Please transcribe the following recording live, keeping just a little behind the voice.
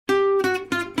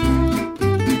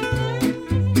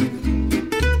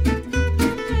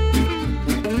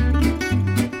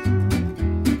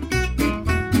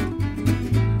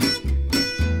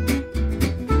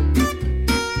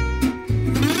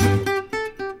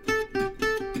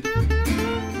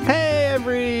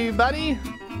everybody.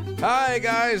 Hi,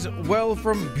 guys. Well,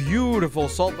 from beautiful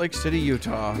Salt Lake City,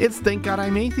 Utah. It's Thank God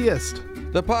I'm Atheist.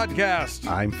 The podcast.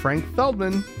 I'm Frank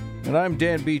Feldman. And I'm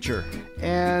Dan Beecher.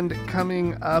 And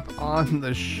coming up on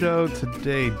the show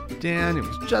today, Dan, it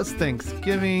was just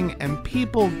Thanksgiving, and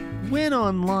people went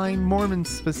online, Mormons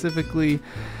specifically,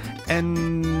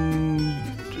 and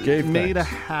made a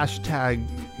hashtag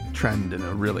trend in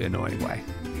a really annoying way.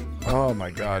 Oh my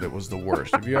God, it was the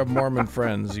worst. If you have Mormon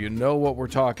friends, you know what we're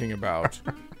talking about.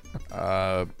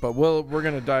 But we're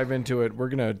gonna dive into it. We're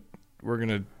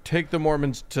gonna take the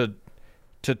Mormons to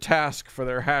task for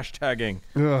their hashtagging.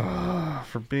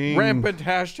 For being rampant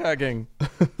hashtagging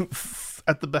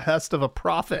at the behest of a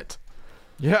prophet.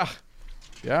 Yeah,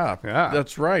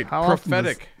 that's right.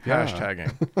 Prophetic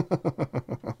hashtagging.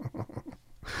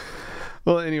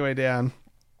 Well, anyway, Dan.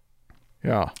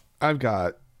 Yeah, I've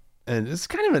got, and it's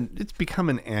it's become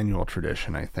an annual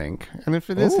tradition, I think. And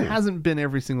if it hasn't been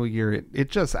every single year,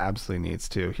 it just absolutely needs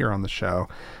to here on the show.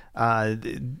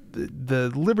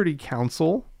 The Liberty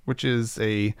Council, which is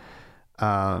a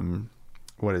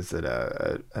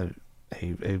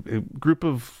group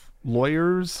of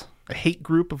lawyers, a hate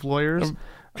group of lawyers,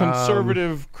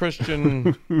 conservative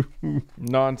Christian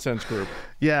nonsense group.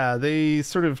 Yeah, they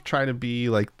sort of try to be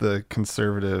like the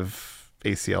conservative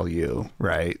ACLU,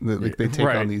 right? They take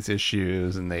on these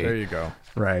issues, and there you go.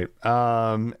 Right.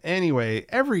 Anyway,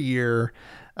 every year,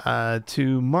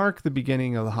 to mark the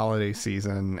beginning of the holiday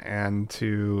season and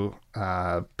to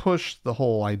push the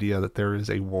whole idea that there is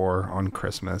a war on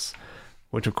Christmas,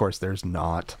 which of course there's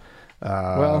not.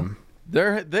 Well,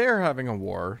 they're having a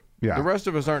war. Yeah. The rest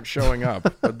of us aren't showing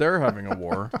up, but they're having a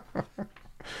war.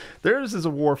 Theirs is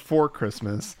a war for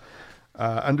Christmas,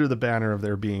 under the banner of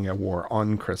there being a war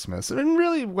on Christmas. And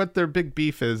really what their big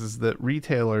beef is that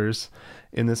retailers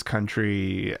in this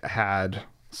country had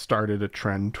started a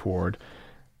trend toward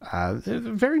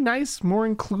very nice, more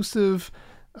inclusive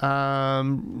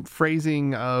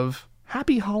phrasing of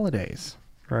happy holidays,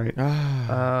 right?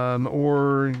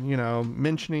 Or,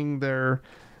 mentioning their,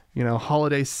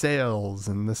 holiday sales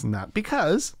and this and that.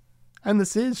 Because, and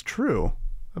this is true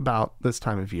about this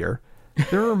time of year,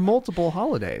 there are multiple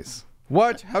holidays.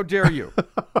 What? How dare you?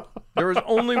 There is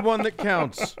only one that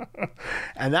counts.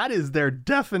 And that is their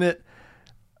definite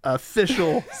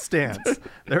official stance.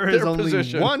 There is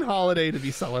only one holiday to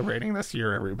be celebrating this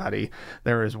year, everybody.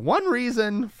 There is one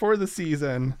reason for the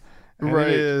season, and it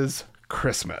is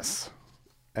Christmas.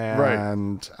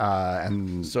 And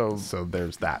so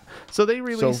there's that. So they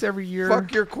release every year.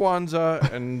 Fuck your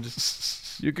Kwanzaa, and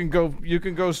you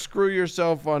can go screw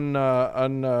yourself on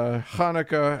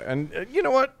Hanukkah, and you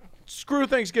know what? Screw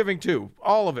Thanksgiving too.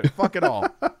 All of it. Fuck it all.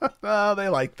 They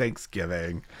like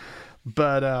Thanksgiving,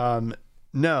 but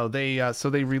no,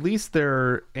 they released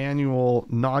their annual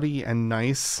naughty and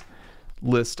nice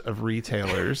list of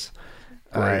retailers.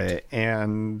 Right.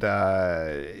 And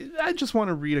I just want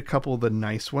to read a couple of the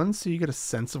nice ones so you get a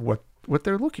sense of what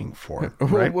they're looking for,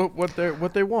 right? what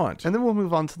they want. And then we'll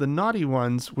move on to the naughty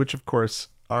ones, which of course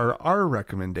are our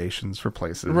recommendations for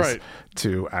places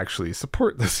to actually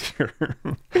support this year.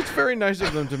 It's very nice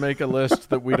of them to make a list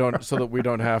that we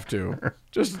don't have to.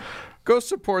 Just go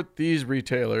support these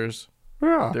retailers.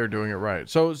 Yeah. They're doing it right.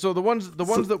 So the ones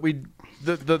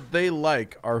that they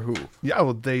like are who? Yeah,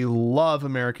 well, they love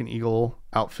American Eagle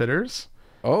Outfitters.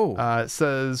 It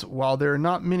says, while there are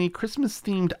not many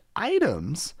Christmas-themed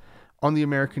items on the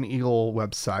American Eagle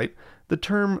website, the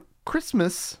term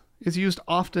Christmas is used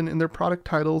often in their product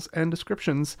titles and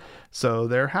descriptions, so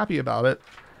they're happy about it.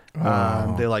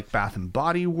 They like Bath and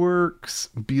Body Works,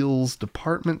 Beal's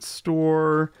Department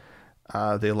Store.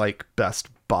 They like Best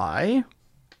Buy.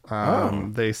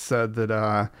 They said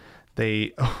that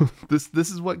this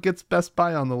is what gets Best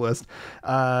Buy on the list.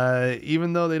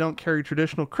 Even though they don't carry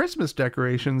traditional Christmas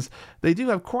decorations, they do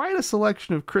have quite a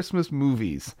selection of Christmas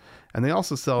movies, and they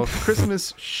also sell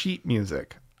Christmas sheet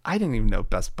music. I didn't even know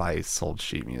Best Buy sold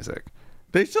sheet music.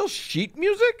 They sell sheet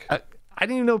music? I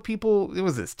didn't even know people. It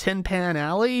was this Tin Pan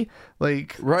Alley,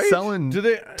 selling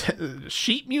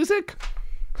sheet music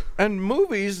and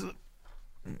movies.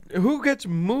 Who gets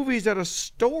movies at a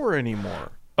store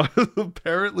anymore?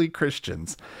 Apparently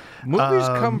Christians. Movies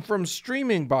come from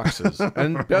streaming boxes,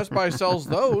 and Best Buy sells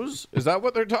those. Is that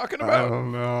what they're talking about? I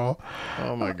don't know.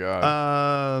 Oh my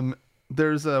God.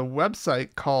 There's a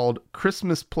website called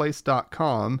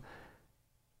christmasplace.com.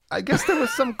 I guess there was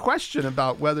some question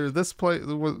about whether this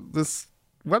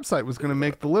website was going to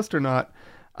make the list or not,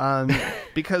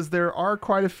 because there are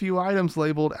quite a few items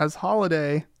labeled as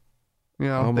holiday. You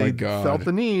know, they felt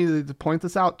the need to point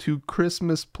this out to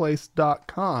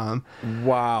christmasplace.com.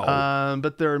 Wow.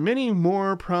 But there are many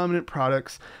more prominent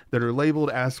products that are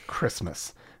labeled as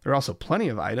Christmas. There are also plenty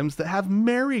of items that have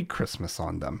Merry Christmas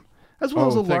on them, as well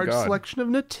as a large selection of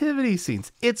nativity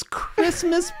scenes. It's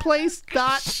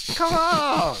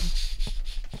christmasplace.com.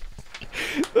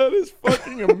 That is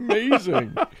fucking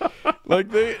amazing. Like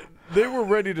they were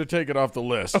ready to take it off the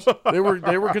list. They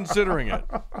were considering it.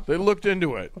 They looked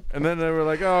into it, and then they were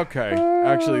like, oh, "Okay,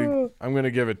 actually, I'm going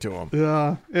to give it to them."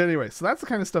 Yeah. Anyway, so that's the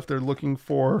kind of stuff they're looking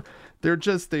for. They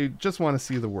just want to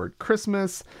see the word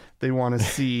Christmas. They want to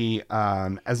see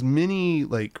as many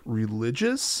like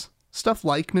religious stuff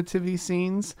like nativity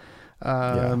scenes.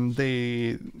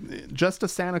 They just a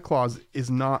Santa Claus is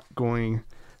not going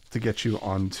to get you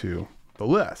onto the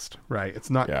list, right? It's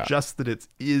not just that it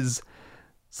is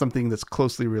something that's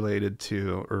closely related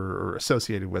to or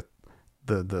associated with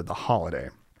the holiday.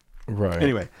 Right.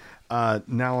 Anyway,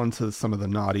 now onto some of the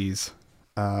naughties.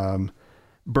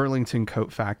 Burlington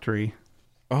Coat Factory.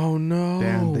 Oh no.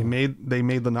 And they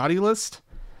made the naughty list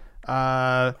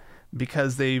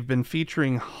because they've been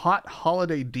featuring hot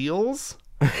holiday deals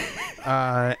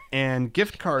and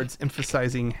gift cards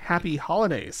emphasizing happy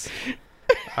holidays.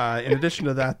 In addition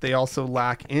to that, they also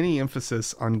lack any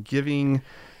emphasis on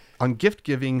gift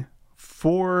giving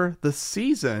for the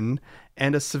season,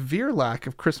 and a severe lack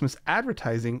of Christmas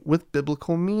advertising with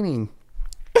biblical meaning.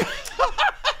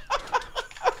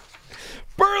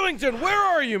 Burlington, where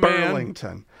are you, man?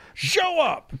 Burlington. Show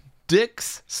up.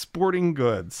 Dick's Sporting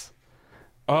Goods.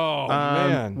 Oh,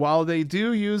 man. While they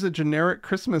do use a generic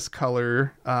Christmas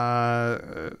color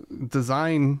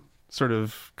design sort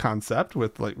of concept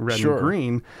with like red and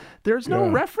green, there's no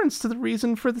reference to the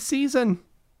reason for the season.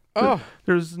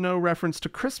 There's no reference to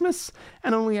Christmas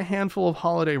and only a handful of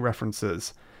holiday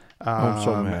references. I'm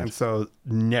so mad. And so,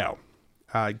 no.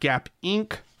 Gap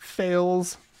Inc.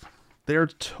 fails. They're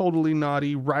totally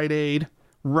naughty. Rite Aid.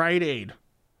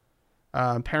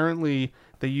 Apparently,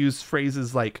 they use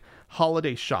phrases like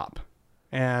holiday shop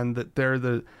and that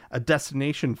they're a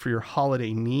destination for your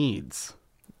holiday needs.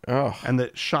 And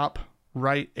that shop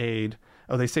Rite Aid.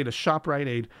 They say to shop Rite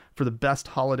Aid for the best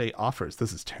holiday offers.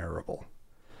 This is terrible.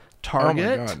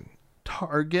 Target,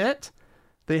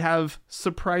 they have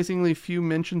surprisingly few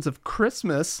mentions of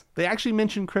Christmas. They actually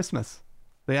mention Christmas.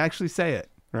 They actually say it,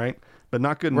 right? But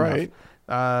not good enough.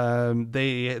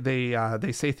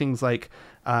 They say things like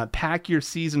pack your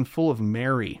season full of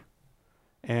merry,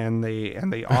 and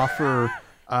they offer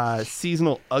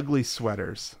seasonal ugly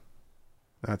sweaters.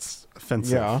 That's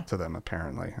offensive to them,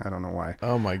 apparently. I don't know why.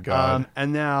 Oh my God.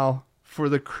 And now for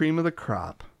the cream of the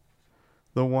crop.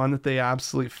 The one that they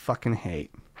absolutely fucking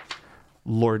hate.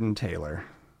 Lord & Taylor.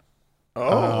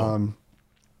 Now,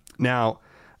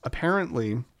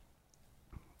 apparently,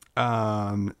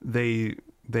 they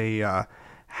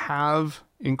have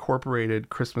incorporated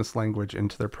Christmas language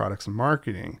into their products and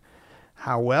marketing.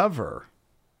 However,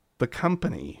 the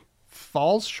company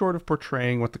falls short of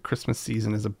portraying what the Christmas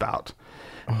season is about.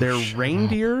 Their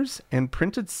reindeers and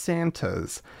printed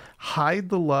Santas hide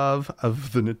the love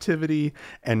of the nativity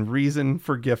and reason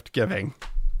for gift giving.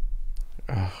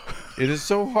 It is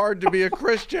so hard to be a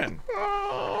Christian.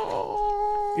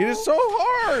 It is so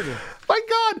hard. My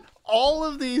God, all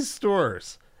of these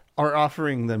stores are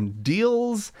offering them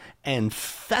deals and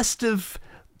festive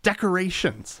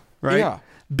decorations, right? Yeah.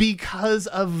 Because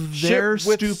of their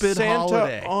stupid Santa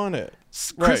holiday on it.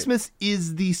 Christmas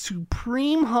is the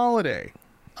supreme holiday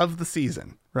of the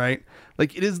season, right?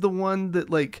 Like it is the one that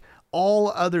like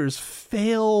all others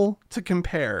fail to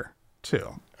compare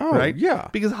to, right? Yeah.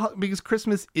 Because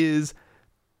Christmas is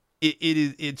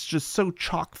it's just so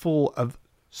chock full of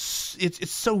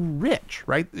it's so rich,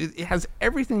 right? It has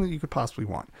everything that you could possibly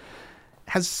want.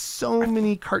 It has so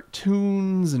many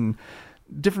cartoons and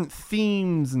different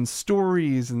themes and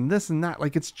stories and this and that.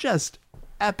 Like it's just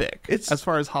epic as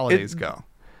far as holidays go.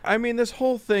 I mean, this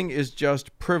whole thing is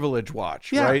just privilege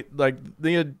watch, right? Like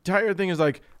the entire thing is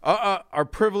like, our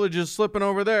privilege is slipping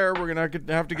over there. We're going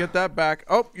to have to get that back.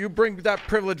 Oh, you bring that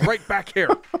privilege right back here.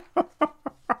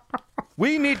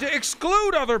 We need to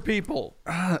exclude other people.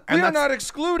 We are not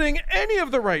excluding any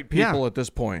of the right people at this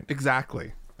point.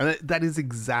 Exactly. And that is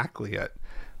exactly it.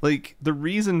 Like the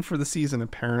reason for the season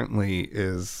apparently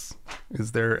is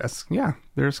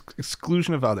there's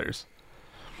exclusion of others.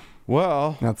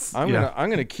 Well, I'm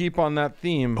gonna keep on that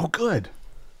theme. Oh, good.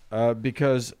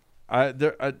 Because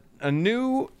a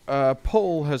new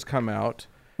poll has come out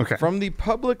from the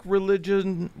Public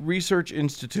Religion Research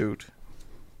Institute.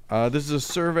 This is a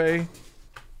survey,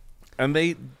 and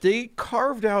they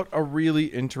carved out a really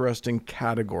interesting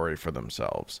category for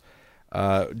themselves.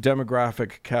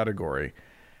 demographic category.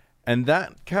 And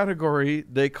that category,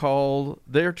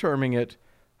 they're terming it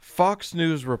Fox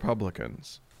News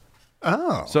Republicans.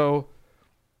 Oh.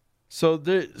 So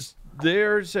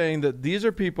they're saying that these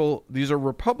are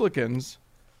Republicans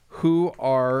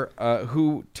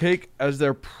who take as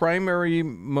their primary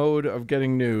mode of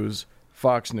getting news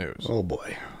Fox News. Oh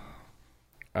boy.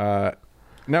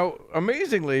 Now,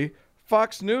 amazingly,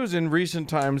 Fox News in recent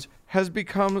times has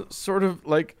become sort of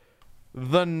like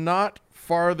the not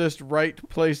farthest right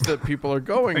place that people are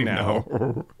going now.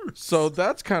 Know. So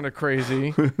that's kind of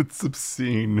crazy. It's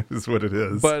obscene is what it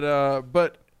is.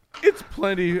 But it's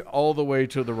plenty all the way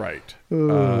to the right.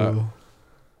 And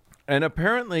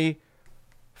apparently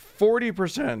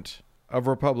 40% of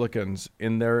Republicans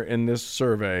in this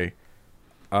survey,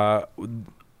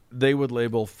 they would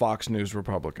label Fox News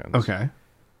Republicans. Okay.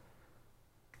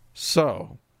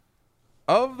 So,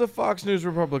 of the Fox News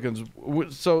Republicans,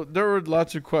 so there were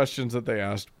lots of questions that they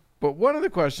asked, but one of the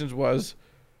questions was,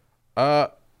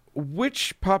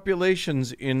 which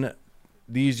populations in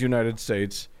these United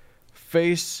States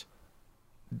face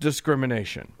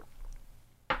discrimination?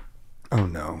 Oh,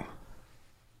 no.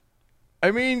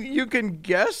 I mean, you can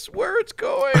guess where it's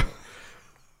going,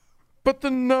 but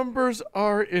the numbers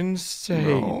are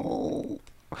insane. No.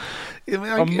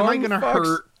 Am I going to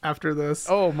hurt after this?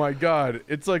 Oh, my God.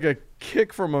 It's like a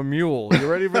kick from a mule. You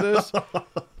ready for this?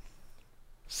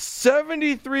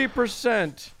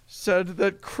 73% said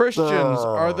that Christians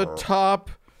are the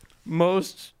top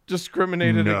most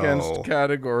discriminated against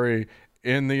category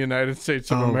in the United States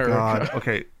of America. God.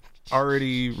 Okay,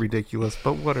 already ridiculous,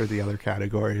 but what are the other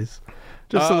categories?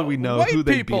 Just so that we know who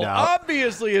they beat out.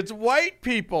 Obviously, it's white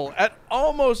people. At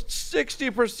almost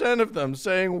 60% of them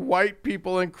saying white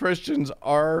people and Christians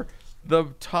are the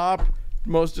top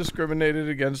most discriminated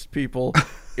against people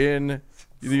in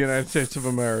the United States of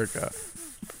America.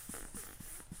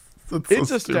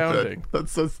 It's astounding.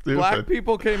 That's so stupid. Black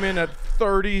people came in at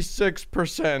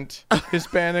 36%,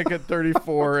 Hispanic at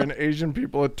 34%, and Asian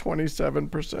people at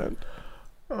 27%.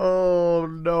 Oh,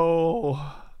 no.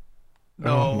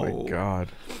 No. Oh, my God.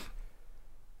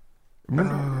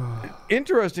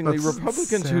 Interestingly,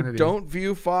 Republicans who don't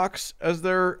view Fox as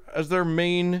their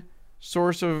main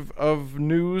source of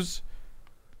news,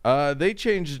 they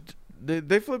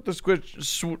flipped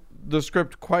the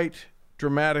script quite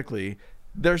dramatically.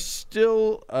 They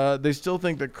still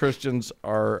think that Christians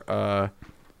are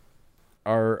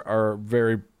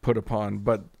very put upon,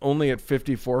 but only at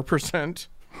 54%.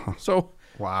 So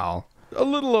wow. A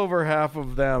little over half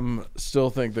of them still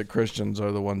think that Christians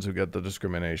are the ones who get the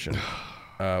discrimination,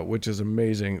 which is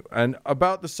amazing. And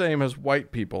about the same as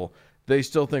white people. They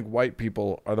still think white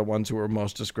people are the ones who are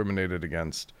most discriminated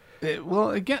against.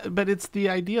 Well, again, but it's the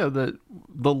idea that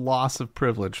the loss of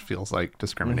privilege feels like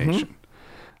discrimination. Mm-hmm.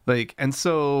 Like, and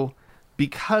so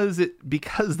because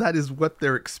that is what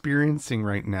they're experiencing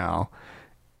right now,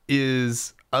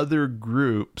 is other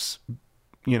groups,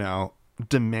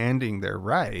 demanding their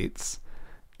rights.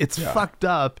 It's fucked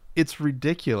up. It's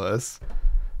ridiculous.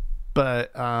 But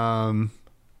I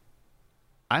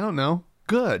don't know.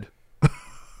 Good.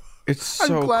 It's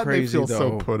so I'm glad crazy, they feel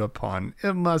though. so put upon.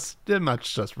 It must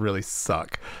just really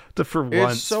suck to for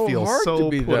once so feel hard so to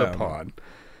be put them. upon.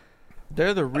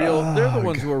 They're the real. They're the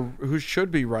ones who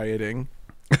should be rioting.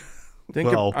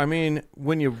 I mean,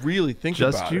 when you really think about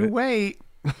it. Just you wait.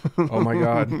 Oh my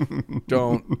God!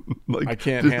 Don't. I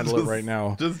can't handle it right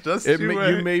now. Just you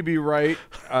wait. You may be right,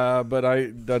 but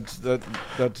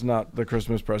that's not the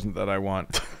Christmas present that I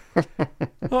want.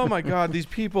 Oh my God! These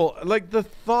people, like the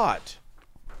thought.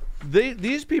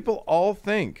 These people all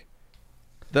think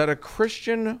that a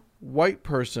Christian white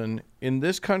person in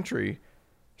this country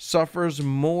suffers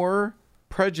more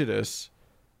prejudice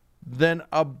than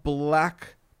a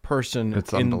black person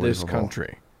in this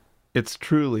country. It's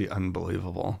truly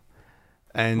unbelievable.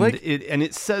 And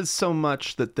it says so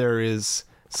much that there is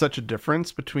such a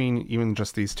difference between even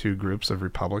just these two groups of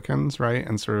Republicans, right?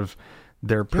 And sort of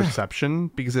their perception,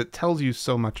 because it tells you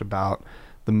so much about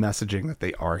the messaging that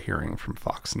they are hearing from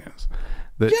Fox News.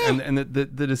 That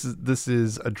this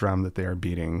is a drum that they are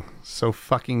beating so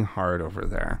fucking hard over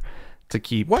there to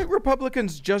keep. White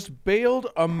Republicans just bailed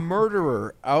a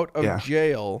murderer out of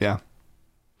jail. Yeah.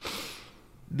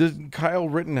 Kyle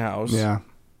Rittenhouse. Yeah.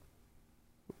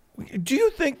 Do you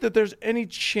think that there's any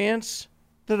chance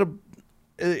that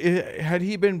had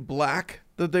he been black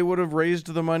that they would have raised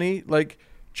the money? Like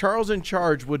Charles in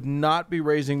Charge would not be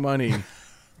raising money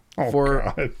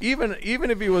God. even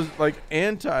if he was like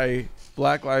anti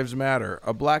Black Lives Matter.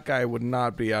 A black guy would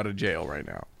not be out of jail right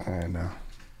now. I know.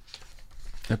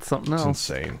 It's something else. It's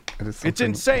insane. It is it's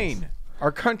insane.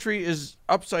 Our country is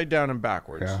upside down and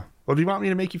backwards. Yeah. Well, do you want me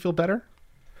to make you feel better?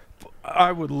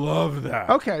 I would love that.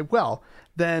 Okay, well,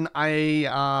 then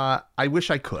I wish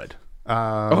I could.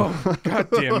 Oh, God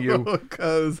damn you.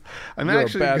 Because You're a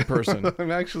bad person.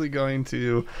 I'm actually going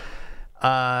to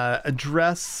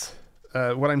address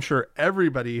what I'm sure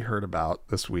everybody heard about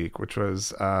this week, which was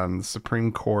the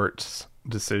Supreme Court's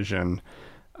decision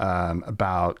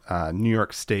about New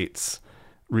York State's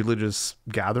religious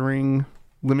gathering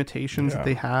limitations that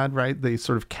they had, right? They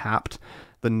sort of capped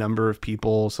the number of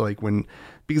people. So like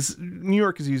because New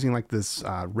York is using like this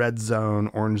red zone,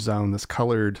 orange zone, this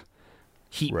colored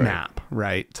heat map,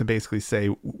 right? To basically say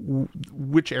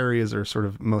which areas are sort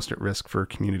of most at risk for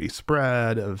community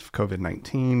spread of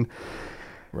COVID-19.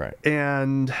 Right.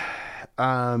 And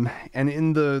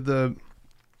in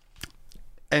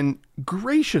and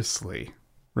graciously,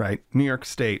 right, New York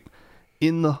State,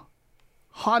 in the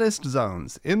hottest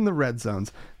zones, in the red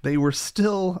zones, they were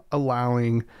still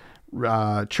allowing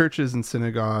churches and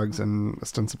synagogues and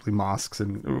ostensibly mosques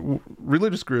and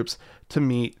religious groups to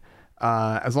meet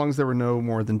as long as there were no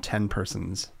more than 10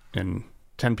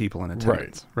 people in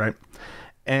attendance, right?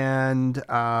 And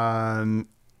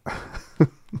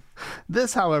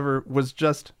this, however, was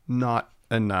just not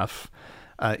enough,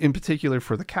 in particular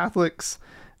for the Catholics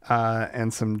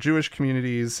and some Jewish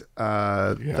communities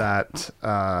that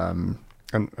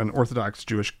an Orthodox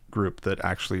Jewish group that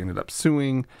actually ended up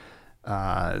suing.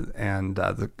 And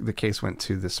the case went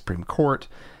to the Supreme Court,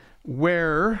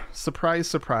 where, surprise,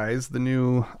 surprise, the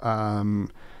new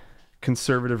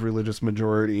conservative religious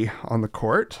majority on the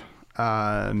court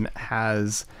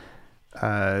has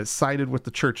sided with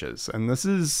the churches. And this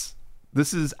is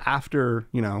after,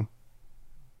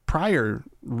 prior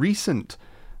recent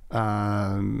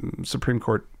Supreme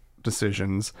Court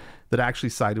decisions that actually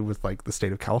sided with like the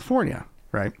state of California.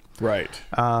 Right.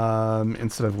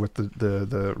 Instead of with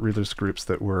the religious groups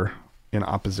that were in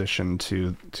opposition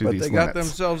to these limits. But they got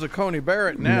themselves a Coney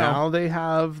Barrett now. Now they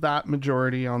have that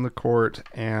majority on the court,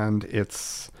 and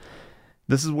this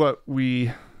is what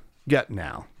we get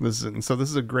now. This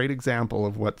is a great example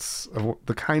of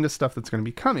the kind of stuff that's going to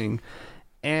be coming,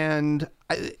 and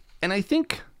I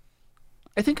think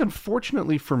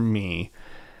unfortunately for me,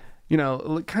 kind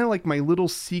of like my little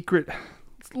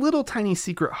tiny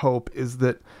secret hope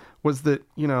was that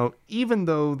even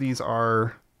though these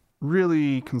are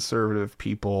really conservative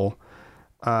people,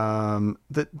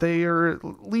 that they are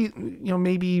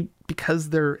maybe because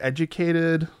they're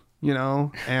educated,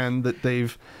 and that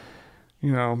they've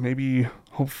maybe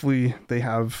hopefully they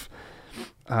have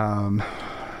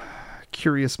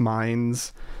curious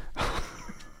minds.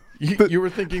 You were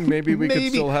thinking maybe we could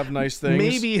still have nice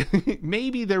things.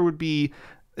 Maybe there would be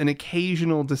an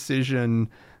occasional decision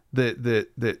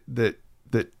that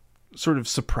sort of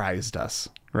surprised us,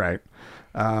 right?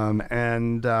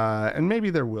 And maybe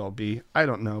there will be. I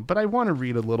don't know, but I want to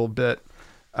read a little bit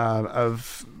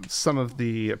of some of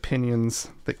the opinions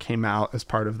that came out as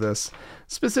part of this,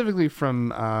 specifically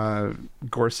from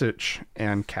Gorsuch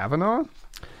and Kavanaugh.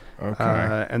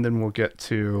 Okay, and then we'll get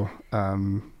to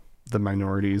the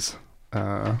minorities'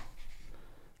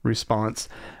 response.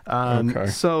 Okay.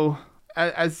 So,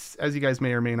 as you guys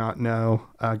may or may not know,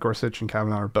 Gorsuch and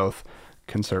Kavanaugh are both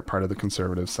part of the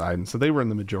conservative side, and so they were in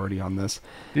the majority on this.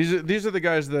 These are the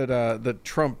guys that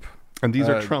Trump, and these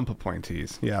are Trump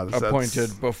appointees. Yeah,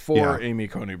 appointed before Amy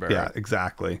Coney Barrett. Yeah,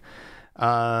 exactly.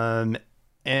 And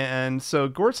so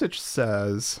Gorsuch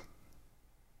says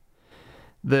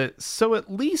that so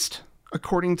at least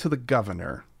according to the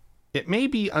governor, it may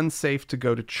be unsafe to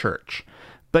go to church,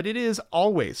 but it is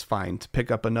always fine to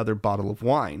pick up another bottle of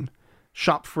wine,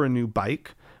 shop for a new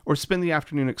bike, or spend the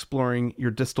afternoon exploring your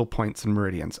distal points and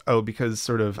meridians. Oh, because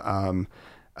sort of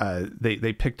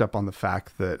they picked up on the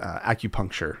fact that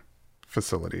acupuncture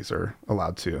facilities are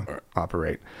allowed to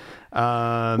operate.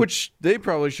 Which they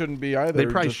probably shouldn't be either. They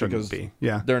probably shouldn't be.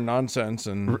 Yeah. They're nonsense.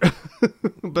 And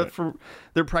but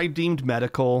they're probably deemed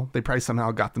medical. They probably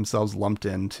somehow got themselves lumped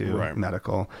into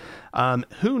medical.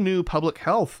 Who knew public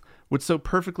health would so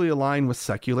perfectly align with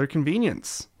secular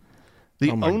convenience?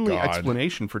 The only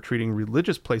explanation for treating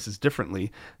religious places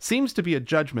differently seems to be a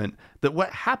judgment that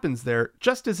what happens there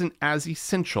just isn't as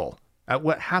essential as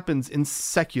what happens in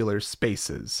secular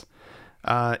spaces.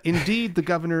 Indeed, the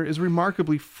governor is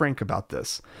remarkably frank about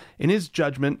this. In his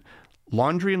judgment,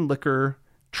 laundry and liquor,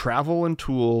 travel and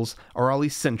tools are all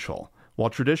essential, while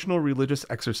traditional religious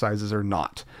exercises are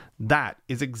not. That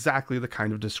is exactly the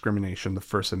kind of discrimination the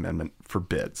First Amendment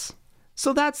forbids.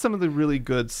 So that's some of the really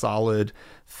good, solid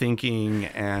thinking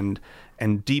and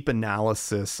deep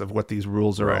analysis of what these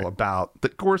rules are all about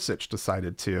that Gorsuch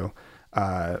decided to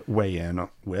weigh in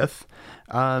with.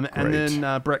 And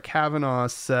then Brett Kavanaugh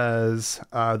says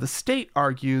the state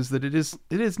argues that it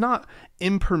is not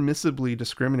impermissibly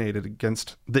discriminated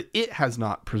against, that it has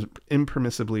not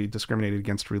impermissibly discriminated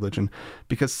against religion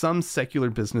because some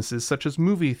secular businesses, such as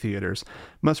movie theaters,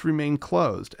 must remain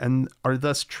closed and are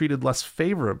thus treated less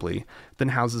favorably than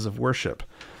houses of worship.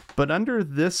 But under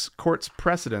this court's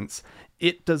precedents,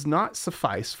 it does not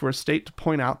suffice for a state to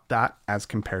point out that, as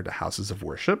compared to houses of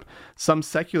worship, some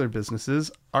secular businesses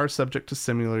are subject to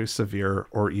similarly severe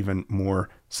or even more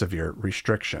severe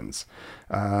restrictions.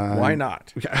 Why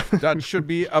not? That should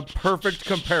be a perfect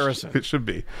comparison. It should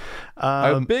be.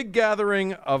 A big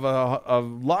gathering of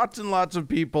lots and lots of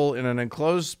people in an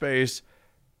enclosed space.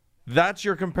 That's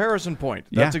your comparison point.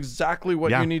 That's exactly what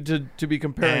you need to be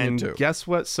comparing it to. Guess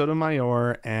what?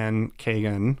 Sotomayor and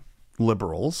Kagan,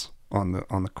 liberals on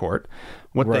the court,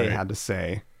 what they had to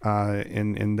say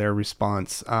in their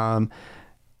response.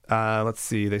 Let's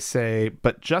see. They say,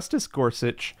 but Justice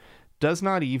Gorsuch does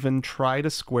not even try to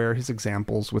square his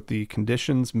examples with the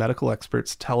conditions medical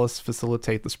experts tell us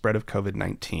facilitate the spread of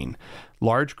COVID-19.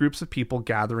 Large groups of people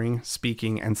gathering,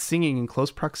 speaking, and singing in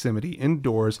close proximity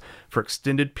indoors for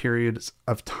extended periods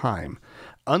of time.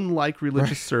 Unlike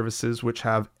religious services, which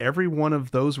have every one of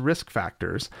those risk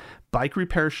factors, bike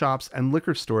repair shops and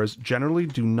liquor stores generally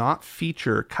do not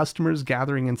feature customers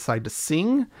gathering inside to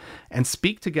sing and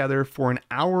speak together for an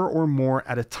hour or more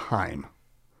at a time.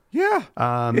 Yeah.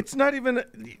 It's not even...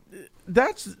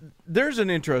 There's an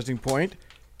interesting point.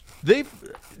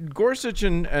 Gorsuch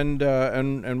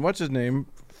and what's his name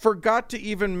forgot to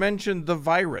even mention the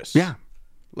virus. Yeah.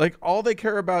 Like, all they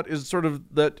care about is sort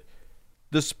of that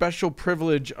the special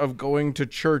privilege of going to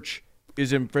church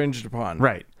is infringed upon.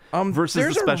 Right. Versus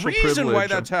there's the special a reason why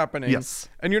that's happening. Yes.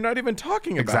 And you're not even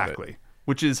talking about it. Exactly.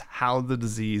 Which is how the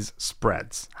disease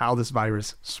spreads, how this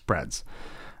virus spreads.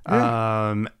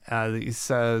 He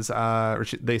says,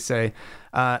 they say,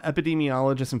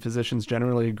 epidemiologists and physicians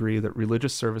generally agree that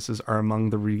religious services are among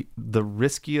the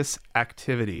riskiest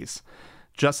activities.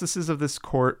 Justices of this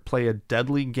court play a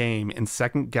deadly game in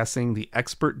second-guessing the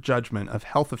expert judgment of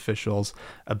health officials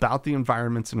about the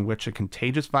environments in which a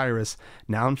contagious virus,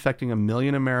 now infecting 1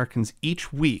 million Americans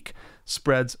each week,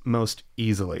 spreads most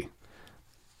easily.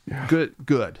 Yeah.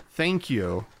 Good. Thank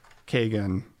you,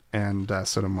 Kagan and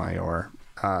Sotomayor.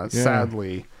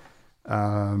 Sadly,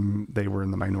 they were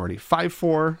in the minority.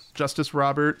 5-4, Justice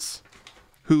Roberts,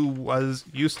 who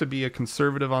used to be a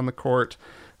conservative on the court,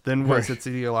 then was its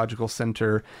ideological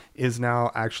center, is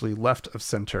now actually left of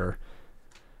center.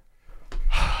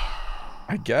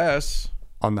 I guess.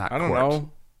 On that court. I don't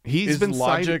know. He's been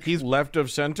logic. He's left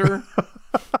of center.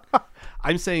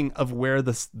 I'm saying of where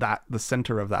the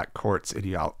center of that court's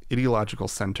ideological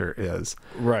center is.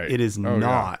 Right. It is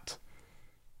not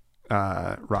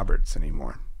Roberts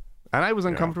anymore. And I was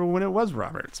uncomfortable when it was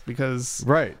Roberts because,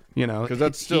 because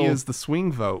that's still he is the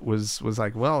swing vote was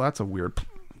like, well, that's a weird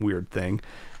thing.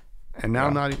 And now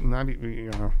not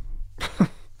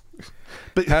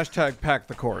but hashtag pack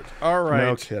the court. All right.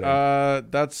 No kidding.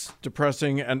 That's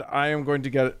depressing. And I am going to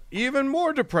get even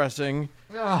more depressing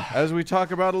as we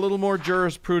talk about a little more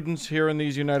jurisprudence here in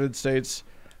these United States,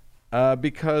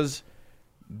 because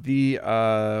the,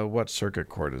 what circuit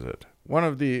court is it? One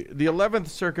of the 11th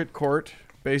Circuit Court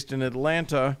based in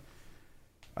Atlanta,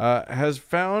 has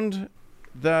found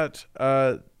that,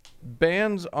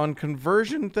 bans on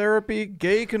conversion therapy,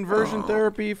 gay conversion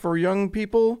therapy for young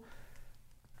people,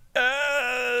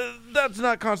 that's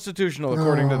not constitutional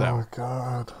according to them.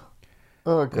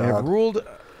 Oh God.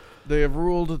 They have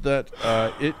ruled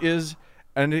that it is,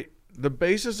 and the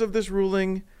basis of this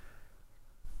ruling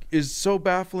is so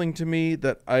baffling to me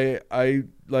that I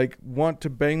like want to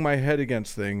bang my head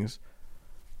against things.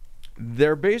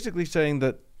 They're basically saying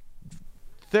that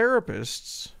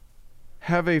therapists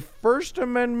have a First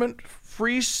Amendment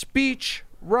free speech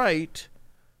right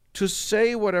to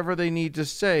say whatever they need to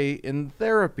say in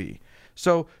therapy.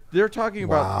 So they're talking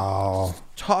about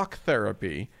talk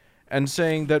therapy and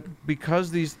saying that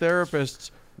because these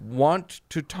therapists want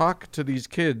to talk to these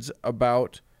kids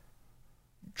about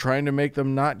trying to make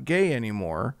them not gay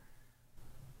anymore,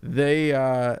 they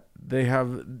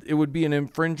have, it would be an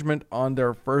infringement on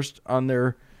their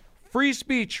free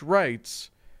speech rights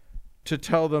to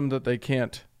tell them that they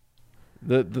can't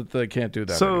that they can't do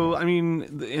that. So anymore. I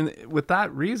mean, with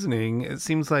that reasoning, it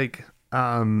seems like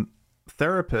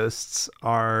therapists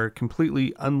are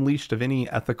completely unleashed of any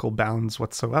ethical bounds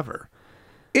whatsoever.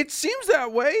 It seems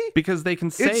that way because they can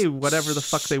say whatever the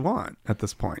fuck they want at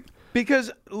this point.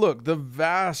 Because look, the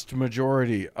vast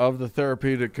majority of the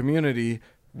therapeutic community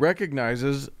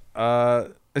recognizes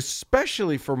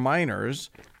especially for minors,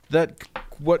 that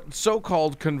what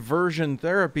so-called conversion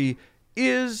therapy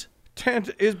is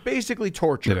basically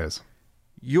torture. It is.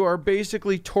 You are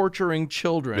basically torturing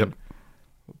children. Yep.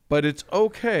 But it's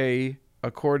okay,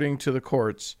 according to the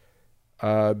courts,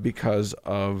 because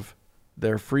of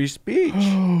their free speech.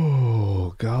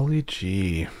 Oh, golly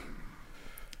gee.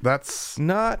 That's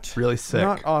Not really sick.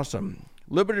 Not awesome.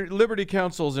 Liberty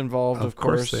Council's involved, of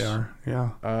course they are.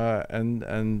 Yeah.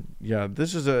 And yeah,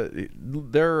 this is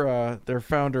their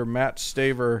founder, Matt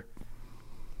Staver,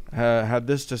 had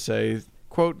this to say,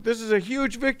 quote, "This is a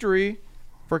huge victory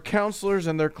for counselors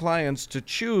and their clients to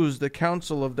choose the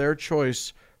counsel of their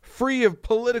choice, free of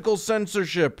political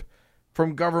censorship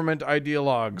from government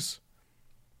ideologues."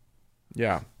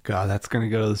 Yeah. God, that's going to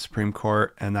go to the Supreme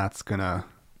Court, and that's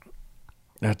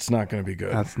not going to be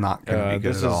good. That's not going to be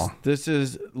good at all. This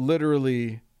is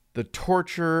literally the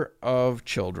torture of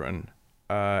children.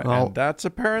 And that's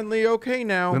apparently okay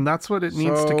now. And that's what it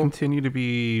needs to continue to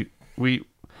be.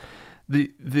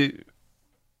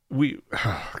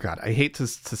 God, I hate to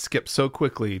skip so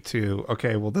quickly to,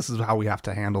 okay, well, this is how we have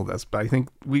to handle this. But I think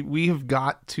we have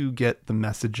got to get the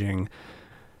messaging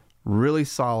really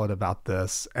solid about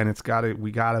this. And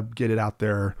we got to get it out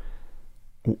there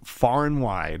far and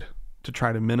wide to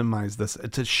try to minimize this,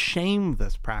 to shame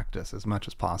this practice as much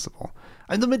as possible.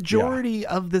 And the majority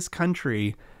of this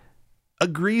country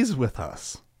agrees with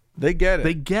us. They get it.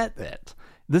 They get it.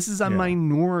 This is a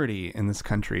minority in this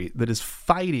country that is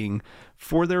fighting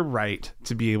for their right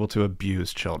to be able to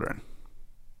abuse children.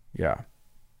 Yeah.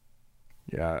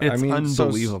 Yeah. It's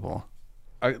unbelievable.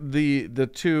 The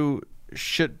two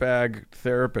shitbag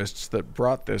therapists that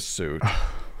brought this suit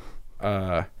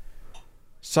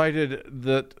cited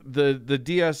that the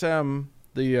DSM,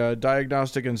 the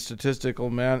Diagnostic and Statistical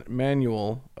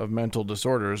Manual of Mental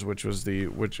Disorders, which is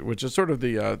sort of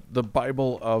the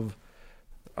Bible of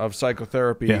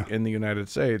psychotherapy in the United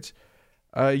States,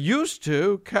 used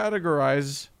to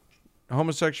categorize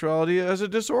homosexuality as a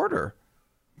disorder.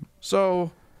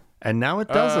 So, and now it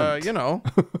doesn't.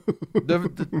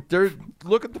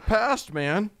 Look at the past,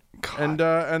 man, and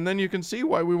then you can see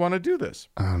why we want to do this.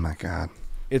 Oh my God,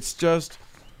 it's just.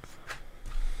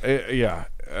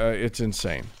 It's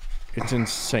insane. It's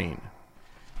insane.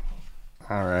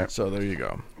 All right. So there you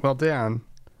go. Well, Dan.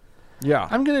 Yeah.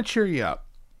 I'm going to cheer you up.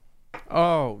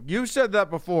 Oh, you said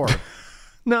that before.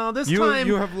 No, this time.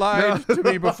 You have lied to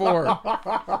me before.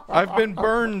 I've been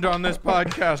burned on this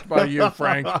podcast by you,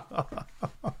 Frank.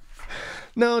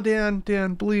 No, Dan,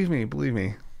 believe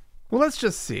me. Well, let's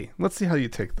just see. Let's see how you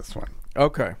take this one.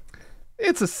 Okay.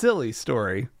 It's a silly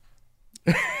story.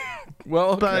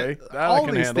 Well, okay. But all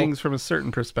these things from a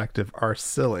certain perspective are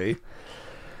silly.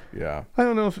 Yeah. I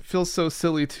don't know if it feels so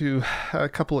silly to a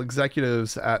couple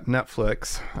executives at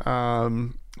Netflix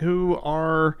who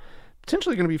are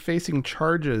potentially going to be facing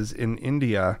charges in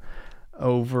India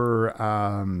over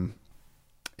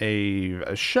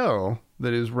a show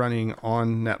that is running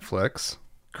on Netflix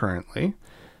currently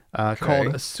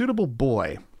called A Suitable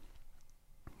Boy.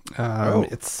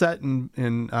 It's set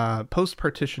in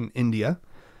post-partition India.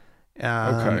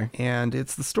 And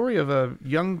it's the story of a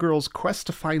young girl's quest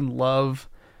to find love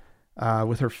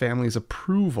with her family's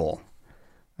approval.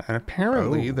 And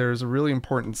apparently there's a really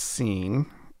important scene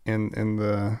in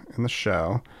the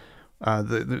show.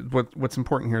 What's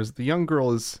important here is the young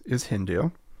girl is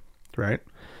Hindu, right?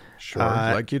 Sure,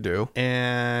 like you do.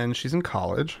 And she's in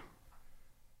college.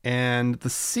 And the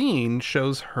scene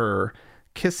shows her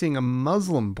kissing a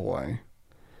Muslim boy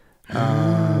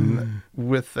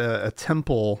with a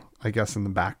temple, I guess, in the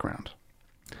background.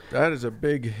 That is a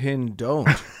big hin don't.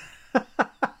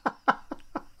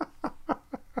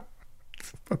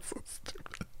 That's so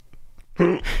stupid.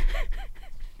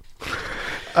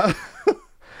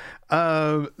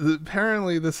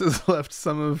 Apparently, this has left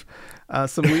some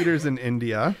leaders in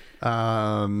India,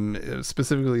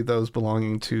 specifically those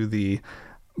belonging to the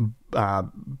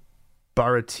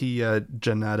Bharatiya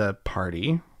Janata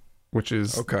Party, which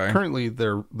is currently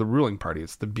the ruling party.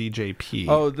 It's the BJP.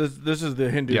 Oh, this is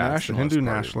the Hindu Nationalist it's the Hindu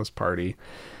Party. Nationalist Party.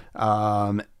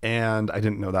 And I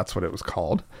didn't know that's what it was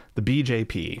called. The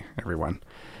BJP, everyone.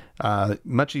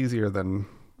 Much easier than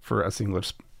for us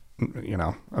English,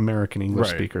 American English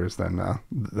speakers than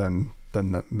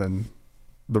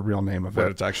the real name of what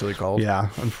it. It's actually called. Yeah,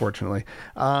 unfortunately.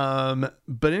 But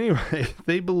anyway,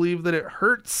 they believe that it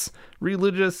hurts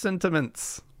religious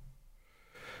sentiments,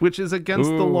 which is against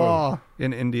the law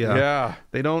in India. Yeah.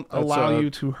 They don't allow you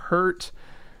to hurt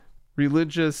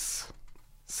religious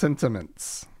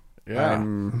sentiments.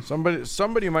 Yeah.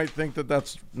 Somebody might think that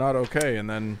that's not okay,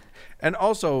 and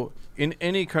also in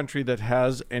any country that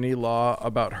has any law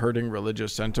about hurting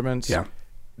religious sentiments,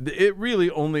 it really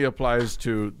only applies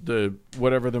to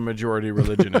whatever the majority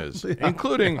religion is,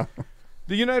 including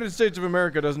the United States of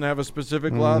America doesn't have a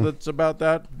specific law that's about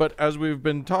that. But as we've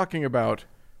been talking about,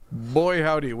 boy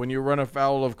howdy, when you run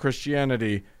afoul of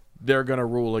Christianity, they're going to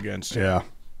rule against you. Yeah.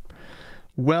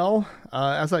 Well,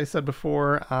 as I said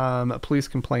before, a police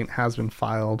complaint has been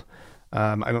filed.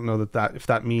 I don't know if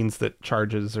that means that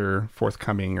charges are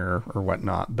forthcoming or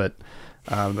whatnot, but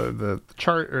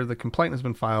the complaint has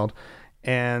been filed,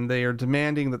 and they are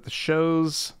demanding that the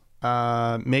show's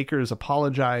makers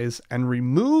apologize and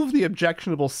remove the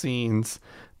objectionable scenes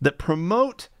that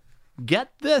promote,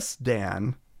 get this,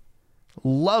 Dan,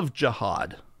 love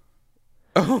jihad.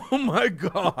 Oh my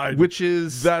God.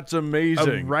 That's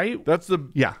amazing. That's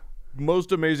the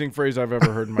most amazing phrase I've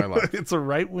ever heard in my life. It's a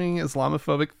right-wing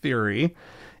Islamophobic theory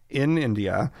in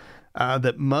India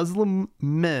that Muslim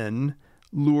men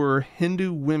lure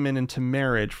Hindu women into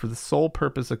marriage for the sole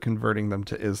purpose of converting them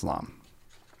to Islam.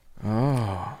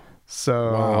 Oh.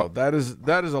 So wow, that is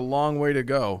a long way to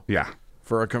go. Yeah.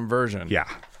 For a conversion. Yeah.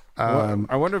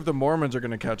 I wonder if the Mormons are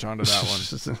going to catch on to that one.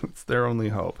 It's their only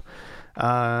hope.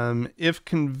 If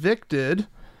convicted,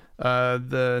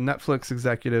 the Netflix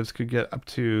executives could get up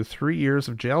to 3 years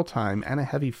of jail time and a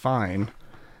heavy fine.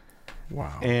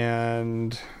 Wow.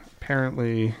 And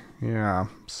apparently,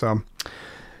 so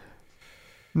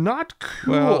not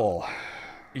cool. Well,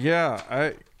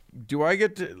 yeah,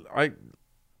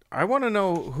 I want to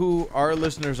know who our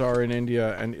listeners are in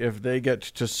India and if they get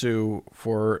to sue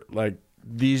for like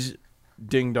these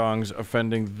ding-dongs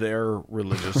offending their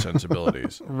religious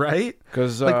sensibilities. Right?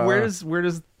 Because like where does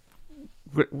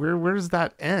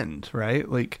that end, right?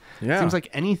 Like it seems like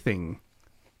anything.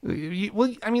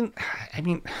 Well, I mean,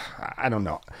 I don't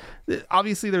know.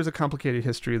 Obviously, there's a complicated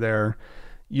history there.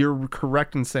 You're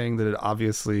correct in saying that it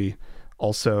obviously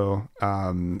also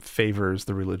favors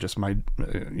the religious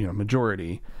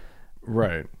majority.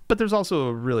 Right. But there's also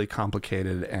a really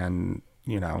complicated and,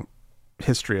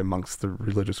 history amongst the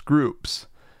religious groups.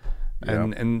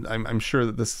 And I'm sure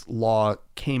that this law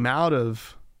came out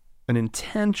of an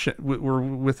intention,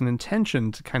 with an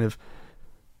intention to kind of,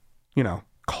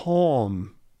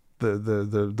 calm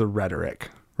the rhetoric,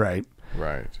 right?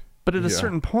 Right. But at a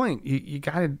certain point,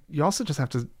 you also just have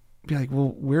to be like,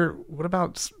 well, what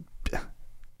about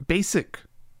basic,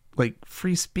 like,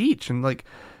 free speech and like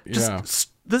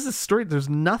just this is a story. There's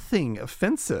nothing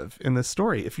offensive in this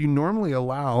story. If you normally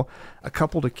allow a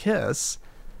couple to kiss,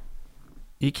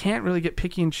 you can't really get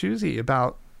picky and choosy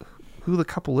about who the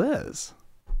couple is.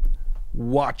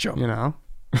 Watch them.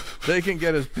 They can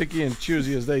get as picky and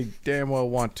choosy as they damn well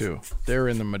want to. They're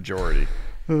in the majority.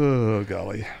 Oh,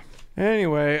 golly.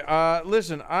 Anyway,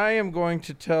 listen, I am going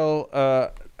to tell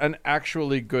an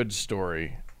actually good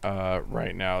story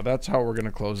right now. That's how we're going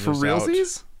to close this out. For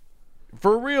realsies?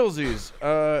 For realsies.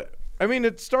 I mean,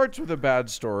 it starts with a bad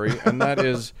story, and that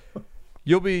is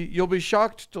you'll be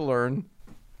shocked to learn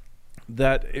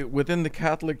that within the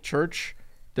Catholic Church,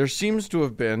 there seems to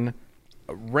have been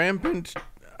rampant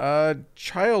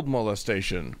child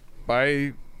molestation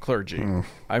by clergy.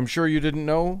 I'm sure you didn't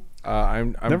know.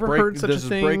 I'm never heard such a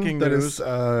thing. Breaking that news.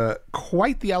 Is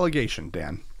quite the allegation,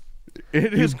 Dan.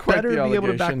 It is quite the allegation. You better be able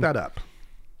to back that up.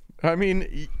 I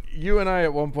mean, you and I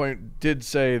at one point did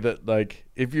say that, like,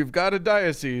 if you've got a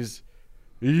diocese,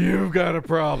 you've got a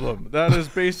problem. That is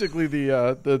basically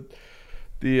the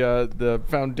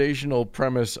foundational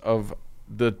premise of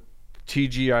the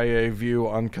TGIA view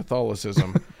on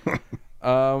Catholicism.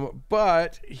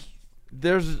 But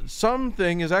there's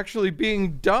something is actually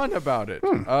being done about it.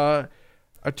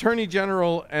 Attorney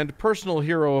General and personal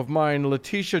hero of mine,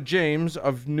 Letitia James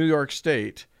of New York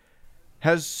State,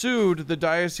 has sued the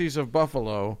Diocese of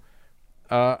Buffalo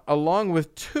along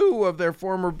with two of their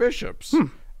former bishops,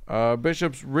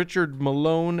 Bishops Richard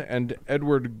Malone and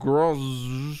Edward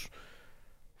Grosz,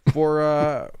 for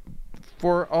a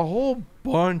whole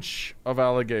bunch of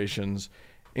allegations,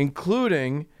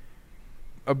 including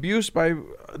abuse by,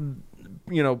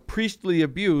 priestly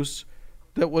abuse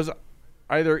that was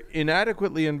either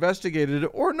inadequately investigated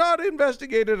or not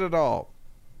investigated at all.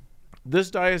 This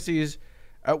diocese,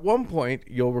 at one point,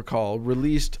 you'll recall,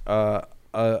 released a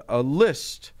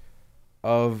list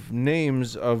of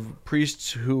names of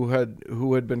priests who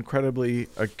had been credibly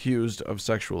accused of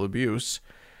sexual abuse.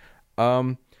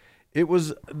 It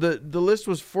was the list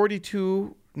was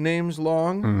 42 names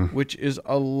long, which is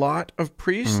a lot of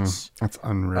priests. That's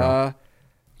unreal.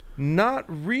 Not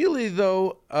really,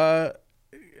 though.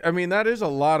 I mean, that is a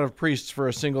lot of priests for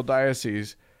a single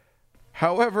diocese.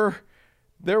 However,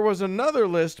 there was another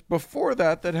list before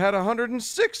that had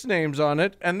 106 names on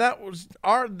it, and that was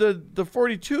the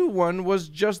 42 one was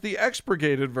just the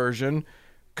expurgated version,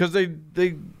 because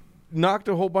they knocked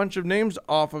a whole bunch of names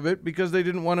off of it because they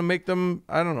didn't want to make them,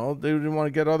 I don't know, they didn't want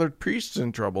to get other priests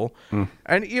in trouble.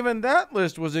 And even that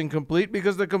list was incomplete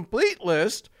because the complete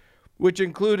list, which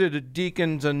included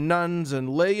deacons and nuns and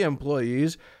lay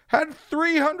employees, had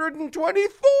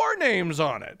 324 names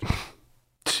on it.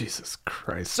 Jesus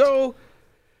Christ. So,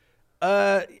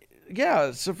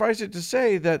 suffice it to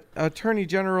say that Attorney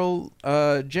General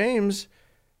James,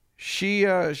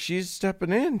 she's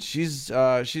stepping in. She's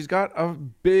got a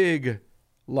big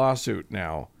lawsuit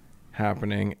now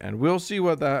happening, and we'll see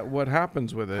what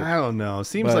happens with it. I don't know.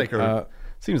 Seems like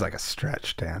a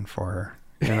stretch, Dan, for her.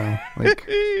 You know, like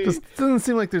just doesn't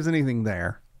seem like there's anything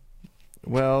there.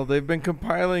 Well, they've been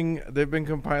compiling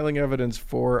evidence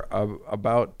for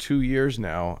about 2 years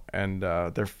now, and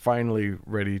they're finally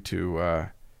ready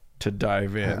to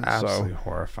dive in. Absolutely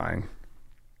horrifying.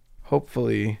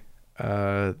 Hopefully,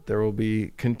 there will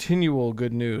be continual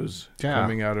good news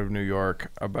coming out of New York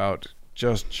about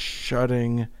just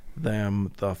shutting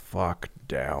them the fuck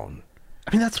down.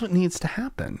 I mean, that's what needs to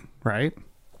happen, right?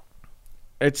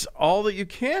 It's all that you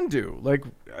can do. Like,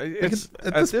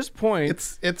 at this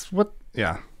point, it's what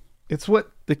the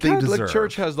Catholic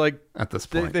Church has, like, at this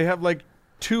point. They have like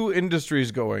two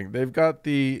industries going. They've got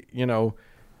the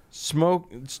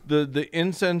smoke, the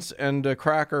incense and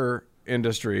cracker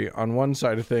industry on one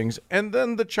side of things, and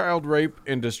then the child rape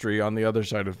industry on the other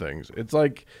side of things. It's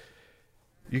like,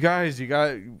 you guys,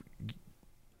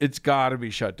 it's got to be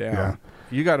shut down. Yeah.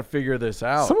 You got to figure this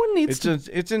out. Someone needs to.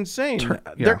 It's insane.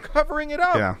 They're covering it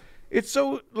up. Yeah. It's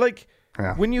so, like,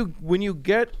 when you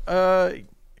get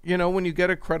when you get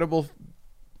a credible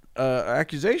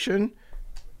accusation,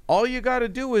 all you got to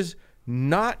do is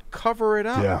not cover it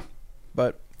up. Yeah.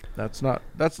 But that's not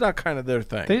kind of their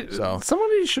thing.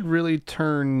 Somebody should really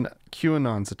turn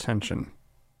QAnon's attention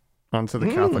onto the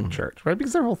Catholic Church, right?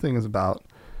 Because their whole thing is about,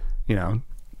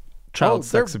 child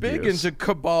sex abuse. They're big into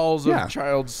cabals of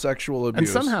child sexual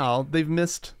abuse. And somehow they've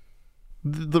missed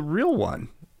the real one.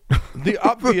 The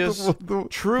obvious,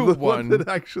 true one that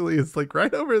actually is, like,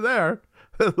 right over there.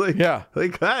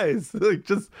 Like, guys, like,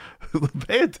 just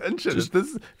pay attention.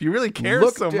 If you really care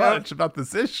so much about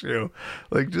this issue,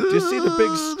 like, just, do you see the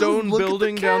big stone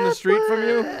building down the street from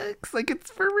you? Like,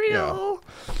 it's for real.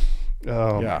 Yeah.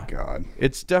 Oh my God!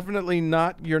 It's definitely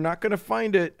not. You're not going to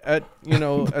find it at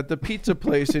at the pizza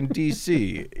place in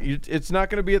D.C. It's not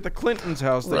going to be at the Clinton's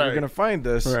house that you're going to find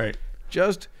this. Right.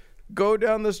 Just go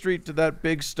down the street to that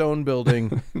big stone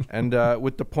building and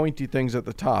with the pointy things at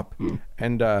the top,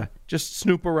 and just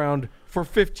snoop around for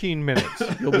 15 minutes.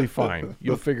 You'll be fine.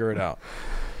 You'll figure it out.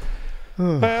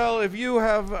 Well, if you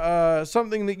have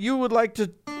something that you would like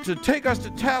to take us to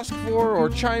task for or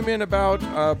chime in about,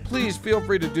 please feel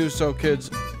free to do so, kids.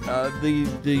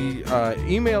 The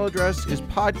email address is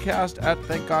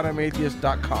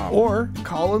podcast@thankgodimatheist.com. Or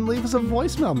call and leave us a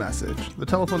voicemail message. The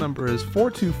telephone number is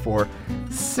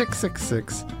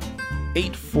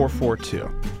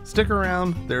 424-666-8442. Stick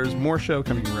around. There's more show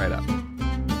coming right up.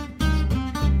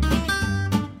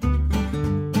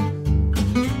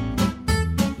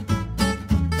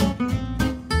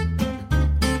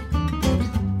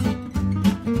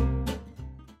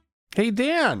 Hey,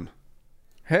 Dan.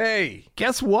 Hey.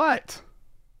 Guess what?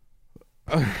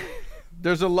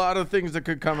 There's a lot of things that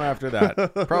could come after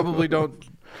that. Probably don't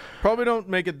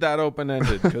make it that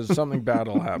open-ended, because something bad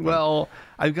will happen. Well,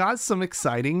 I've got some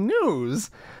exciting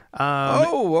news.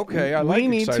 Okay. We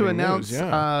need to announce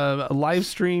a live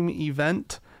stream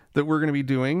event that we're going to be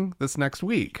doing this next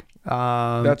week.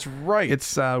 That's right.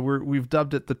 It's we've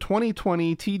dubbed it the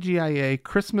 2020 TGIA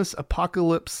Christmas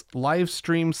Apocalypse live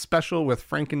stream special with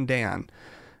Frank and Dan.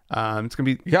 It's going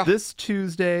to be this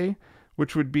Tuesday,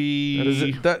 which would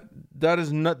be that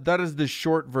is the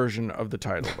short version of the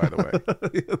title, by the way.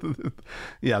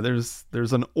 Yeah,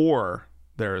 there's an or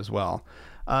there as well.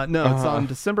 It's on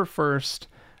December 1st,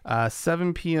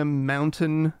 7 p.m.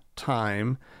 Mountain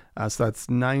Time. So that's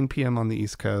 9 p.m. on the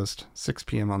East Coast, 6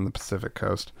 p.m. on the Pacific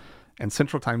Coast, and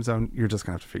Central Time Zone. You're just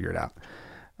gonna have to figure it out.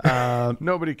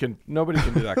 Nobody can do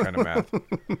that kind of math.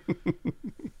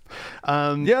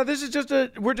 This is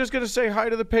we're just gonna say hi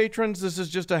to the patrons. This is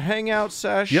just a hangout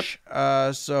sesh. Yep.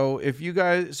 So if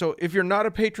you're not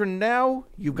a patron now,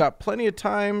 you've got plenty of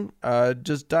time.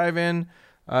 Just dive in.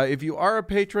 If you are a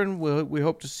patron, we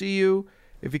hope to see you.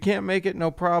 If you can't make it, no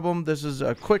problem. This is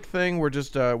a quick thing. We're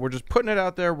just putting it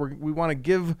out there. We want to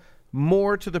give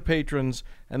more to the patrons,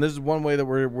 and this is one way that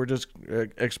we're just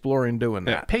exploring doing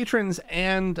that. Patrons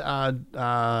and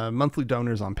monthly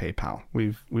donors on PayPal.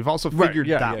 We've also figured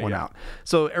that one out.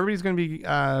 So everybody's going to be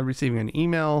receiving an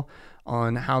email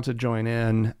on how to join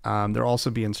in. There'll also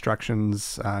be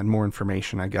instructions and more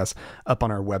information, I guess, up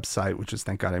on our website, which is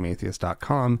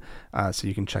thankgodimatheist.com. So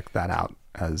you can check that out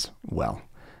as well.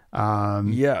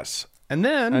 Yes.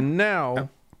 And now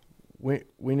we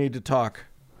need to talk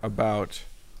about,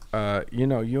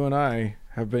 you and I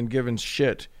have been given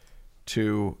shit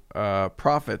to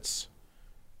prophets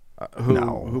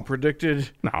who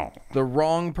predicted the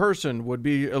wrong person would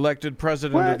be elected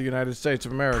president of the United States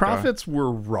of America. Prophets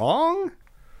were wrong?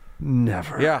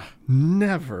 Never. Yeah.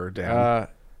 Never, Dan.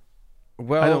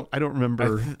 Well, I don't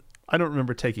remember. I don't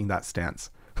remember taking that stance.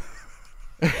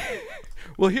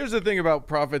 Well, here's the thing about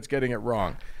prophets getting it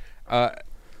wrong.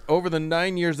 Over the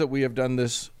 9 years that we have done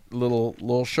this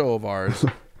little show of ours,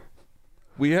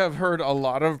 we have heard a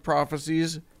lot of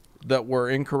prophecies that were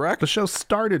incorrect. The show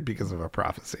started because of a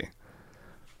prophecy.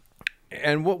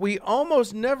 And what we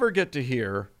almost never get to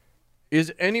hear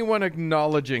is anyone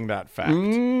acknowledging that fact.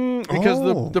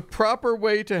 Because the proper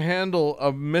way to handle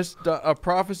a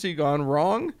prophecy gone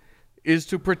wrong is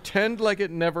to pretend like it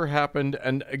never happened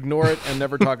and ignore it and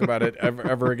never talk about it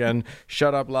ever again.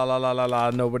 Shut up, la, la, la, la,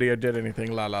 la. Nobody did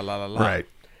anything, la, la, la, la, la. Right.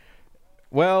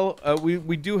 Well,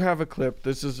 we do have a clip.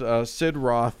 This is Sid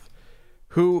Roth,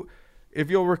 who,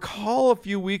 if you'll recall a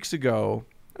few weeks ago,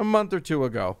 a month or two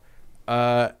ago,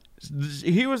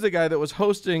 he was the guy that was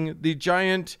hosting the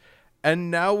giant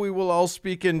 "and now we will all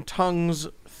speak in tongues"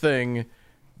 thing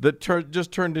that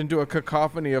just turned into a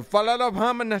cacophony of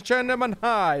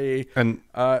and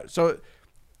so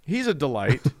he's a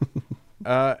delight.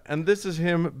 And this is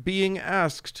him being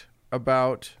asked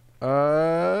about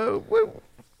the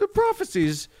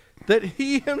prophecies that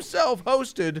he himself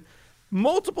hosted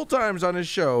multiple times on his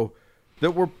show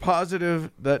that were positive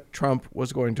that Trump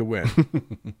was going to win.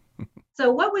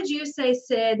 So what would you say,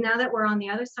 Sid, now that we're on the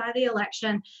other side of the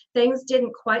election, things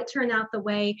didn't quite turn out the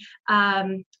way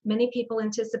many people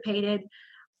anticipated.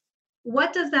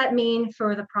 What does that mean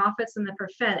for the prophets and the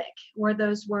prophetic? Were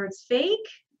those words fake,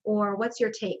 or what's your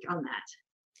take on that?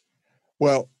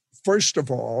 Well, first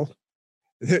of all,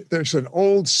 there's an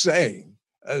old saying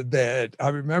that I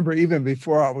remember even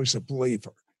before I was a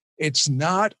believer. It's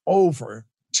not over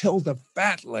till the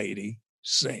fat lady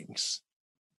sings.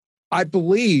 I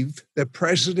believe that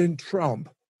President Trump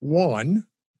won,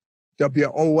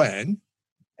 W-O-N,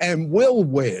 and will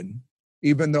win,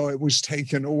 even though it was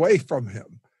taken away from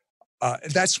him.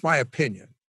 That's my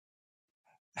opinion.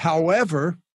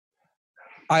 However,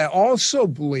 I also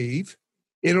believe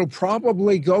it'll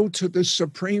probably go to the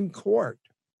Supreme Court.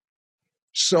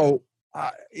 So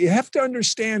you have to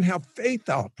understand how faith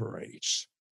operates.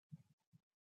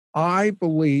 I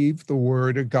believe the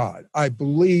word of God. I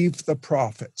believe the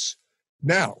prophets.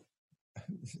 Now,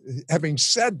 having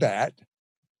said that,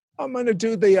 I'm going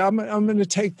to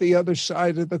take the other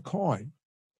side of the coin.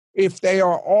 If they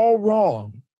are all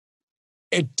wrong,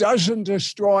 it doesn't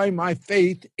destroy my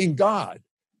faith in God.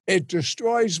 It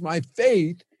destroys my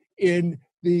faith in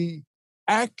the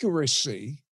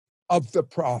accuracy of the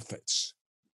prophets.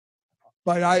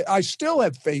 But I still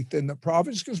have faith in the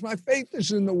prophets because my faith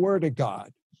is in the word of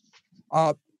God.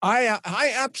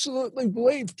 I absolutely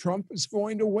believe Trump is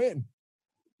going to win.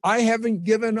 I haven't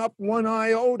given up one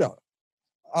iota.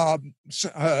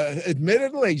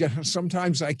 Admittedly,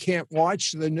 sometimes I can't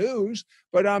watch the news,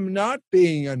 but I'm not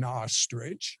being an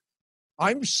ostrich.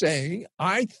 I'm saying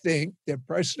I think that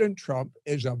President Trump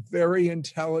is a very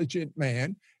intelligent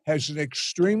man, has an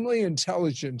extremely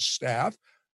intelligent staff,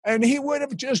 and he would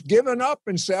have just given up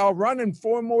and said, I'll run in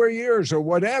 4 more years or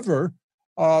whatever,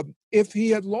 if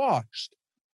he had lost.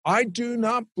 I do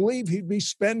not believe he'd be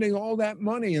spending all that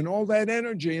money and all that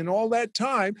energy and all that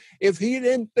time if he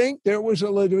didn't think there was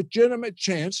a legitimate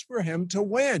chance for him to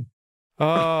win.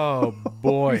 Oh,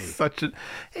 boy.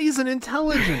 He's an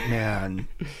intelligent man.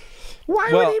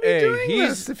 Why would he be doing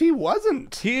this if he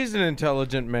wasn't? He's an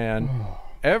intelligent man.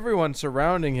 Everyone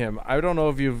surrounding him. I don't know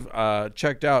if you've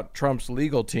checked out Trump's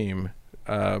legal team,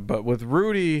 but with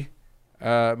Rudy,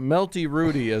 Melty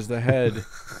Rudy as the head,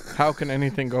 how can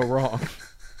anything go wrong?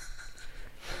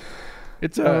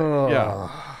 It's it's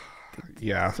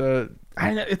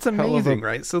amazing,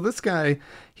 right? So this guy,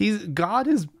 God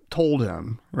has told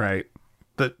him, right,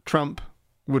 that Trump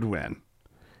would win,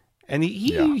 and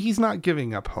he's not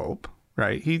giving up hope,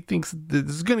 right? He thinks that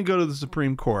this is going to go to the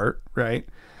Supreme Court, right?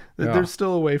 That there's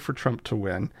still a way for Trump to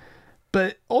win,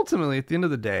 but ultimately, at the end of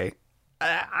the day,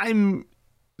 I'm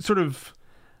sort of,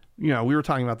 we were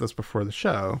talking about this before the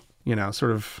show,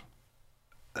 sort of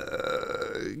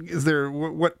is there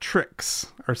what tricks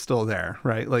are still there,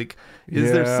 right? Like,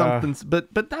 is there something?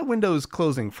 But that window is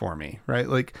closing for me, right?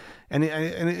 Like, and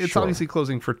it's obviously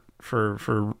closing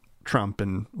for Trump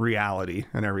and reality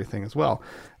and everything as well.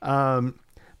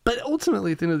 But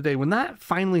ultimately, at the end of the day, when that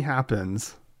finally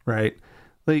happens, right?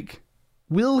 Like,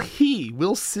 will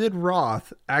Sid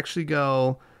Roth actually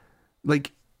go,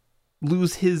 like,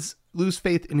 lose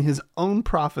faith in his own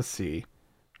prophecy,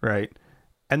 right?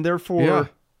 And therefore,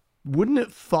 wouldn't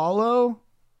it follow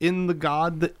in the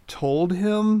God that told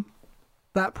him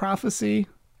that prophecy,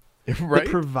 that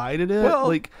provided it? Well,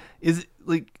 like, is it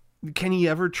like, can he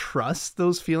ever trust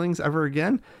those feelings ever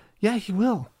again? Yeah, he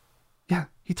will. Yeah,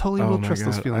 he totally will trust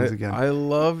those feelings again. I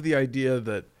love the idea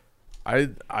that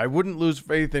I wouldn't lose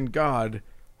faith in God.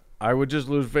 I would just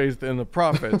lose faith in the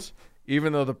prophets,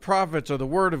 even though the prophets are the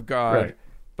word of God. Right.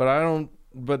 But I don't.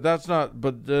 But that's not.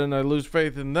 But then I lose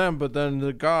faith in them. But then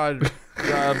the God,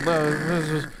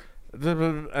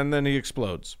 and then he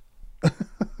explodes.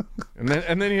 and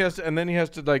then he has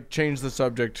to like change the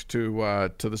subject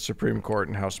to the Supreme Court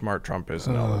and how smart Trump is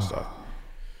and all this stuff.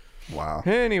 Wow.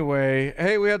 Anyway,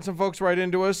 hey, we had some folks write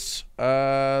into us.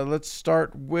 Let's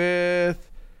start with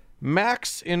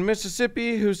Max in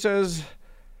Mississippi, who says,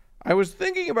 I was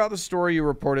thinking about the story you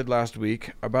reported last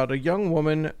week about a young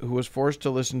woman who was forced to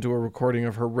listen to a recording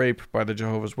of her rape by the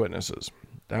Jehovah's Witnesses.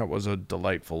 That was a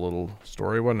delightful little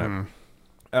story, wasn't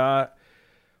it?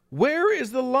 Where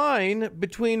is the line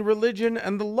between religion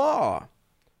and the law?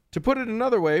 To put it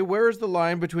another way, where is the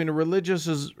line between a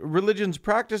religion's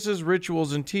practices,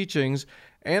 rituals, and teachings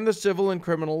and the civil and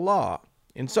criminal law?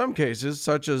 In some cases,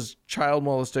 such as child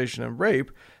molestation and rape,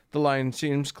 the line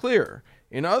seems clear.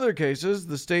 In other cases,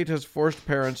 the state has forced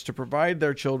parents to provide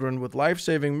their children with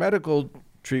life-saving medical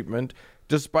treatment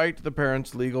despite the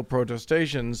parents' legal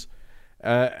protestations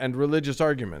and religious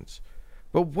arguments.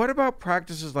 But what about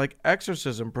practices like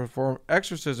exorcisms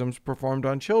performed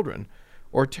on children,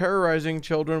 or terrorizing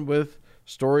children with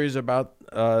stories about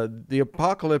the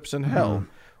apocalypse and hell,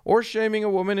 or shaming a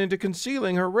woman into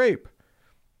concealing her rape?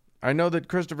 I know that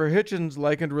Christopher Hitchens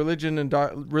likened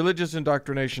religious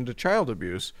indoctrination to child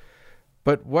abuse.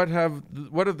 But what have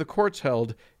the courts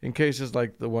held in cases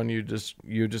like the one you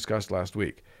discussed last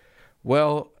week?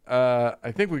 Well,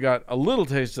 I think we got a little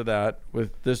taste of that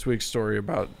with this week's story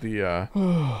about the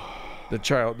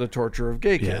torture of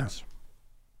gay kids.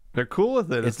 They're cool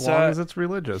with it as long as it's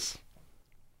religious.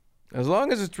 As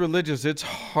long as it's religious, it's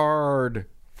hard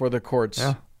for the courts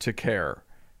to care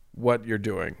what you're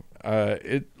doing.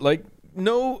 Then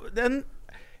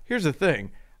here's the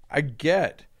thing. I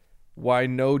get why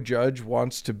no judge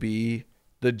wants to be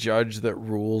the judge that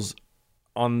rules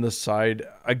on the side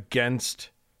against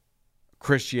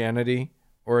Christianity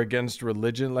or against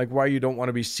religion, like why you don't want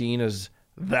to be seen as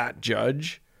that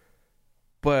judge.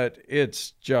 But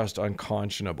it's just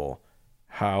unconscionable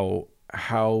how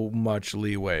much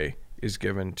leeway is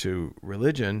given to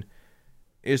religion,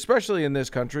 especially in this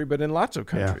country, but in lots of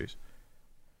countries.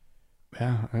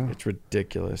 Yeah. It's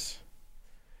ridiculous.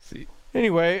 See.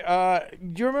 Anyway,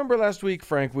 do you remember last week,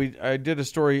 Frank? I did a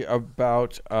story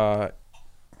about a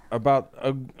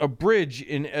bridge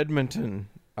in Edmonton,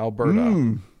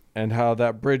 Alberta, and how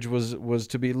that bridge was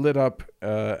to be lit up,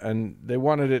 and they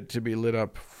wanted it to be lit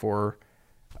up for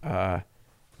some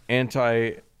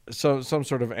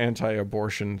sort of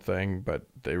anti-abortion thing, but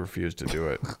they refused to do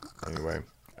it. Anyway,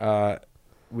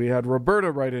 we had Roberta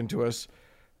write into us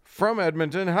from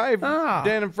Edmonton. Hi,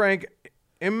 Dan and Frank.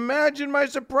 Imagine my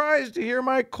surprise to hear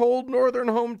my cold northern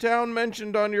hometown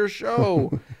mentioned on your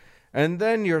show. And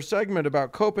then your segment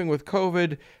about coping with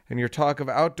COVID and your talk of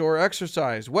outdoor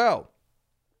exercise. Well,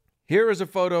 here is a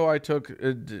photo I took,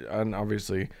 and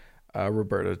obviously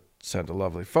Roberta sent a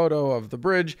lovely photo of the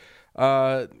bridge.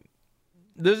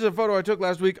 This is a photo I took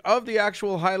last week of the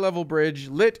actual high-level bridge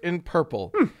lit in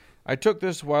purple. I took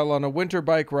this while on a winter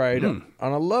bike ride on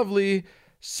a lovely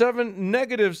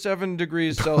 -7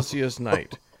 degrees Celsius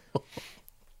night.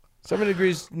 7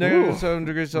 degrees, -7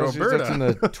 degrees Celsius. Roberta. That's in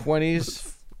the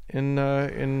 20s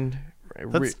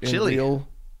That's chilly.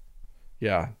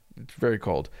 Yeah, it's very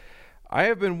cold. I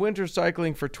have been winter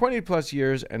cycling for 20 plus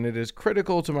years, and it is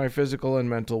critical to my physical and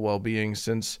mental well-being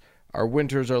since our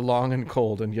winters are long and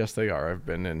cold. And yes, they are. I've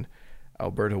been in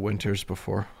Alberta winters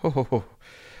before.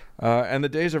 And the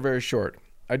days are very short.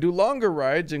 I do longer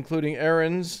rides, including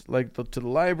errands like to the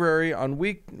library on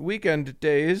weekend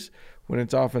days when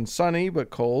it's often sunny but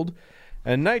cold,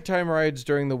 and nighttime rides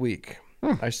during the week.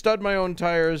 I stud my own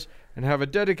tires and have a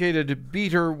dedicated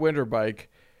beater winter bike.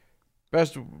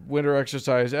 Best winter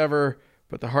exercise ever,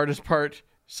 but the hardest part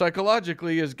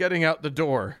psychologically is getting out the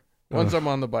door. Once I'm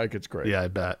on the bike, it's great. Yeah, I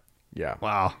bet. Yeah.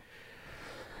 Wow.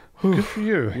 Good for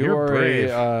you. You're brave.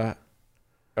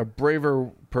 A braver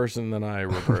person than I,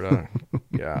 Roberta.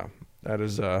 Yeah. That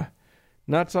is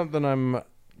not something I'm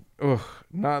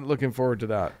not looking forward to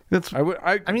that.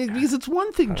 I mean, because it's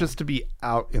one thing just to be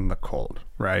out in the cold,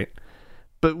 right?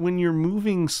 But when you're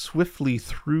moving swiftly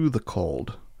through the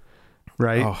cold,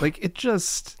 right? Like it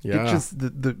just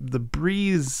the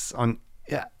breeze on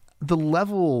the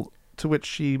level to which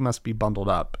she must be bundled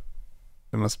up.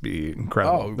 It must be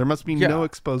incredible. There must be no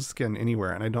exposed skin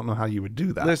anywhere, and I don't know how you would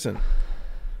do that. Listen,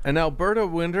 an Alberta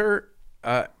winter,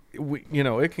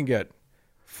 it can get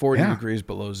 40 degrees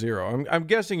below zero. I'm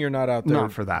guessing you're not out there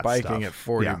for that biking stuff. at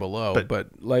 40 below, but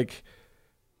like,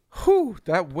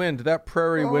 that wind, that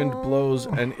prairie wind blows,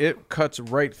 and it cuts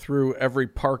right through every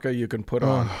parka you can put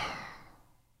on.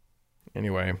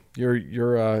 Anyway,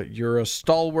 you're a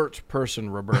stalwart person,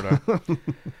 Roberta.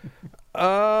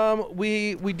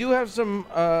 We do have some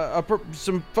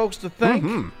folks to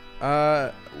thank.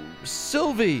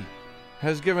 Sylvie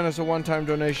has given us a one-time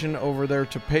donation over there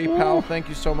to PayPal. Thank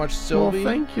you so much, Sylvie.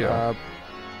 Well, thank you.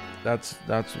 That's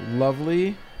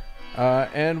lovely.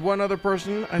 And one other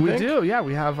person, I think. We do, yeah.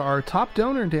 We have our top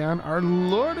donor, Dan, our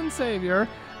Lord and Savior,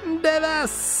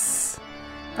 Davis.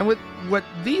 And with what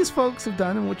these folks have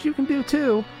done, and what you can do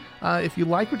too, if you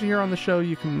like what you hear on the show,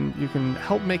 you can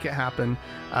help make it happen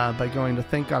by going to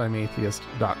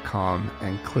thankgodimatheist.com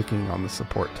and clicking on the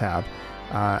support tab.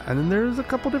 And then there's a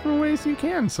couple different ways you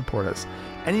can support us.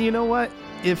 And you know what?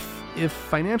 If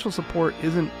financial support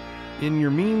isn't in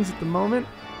your means at the moment,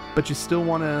 but you still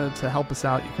want to help us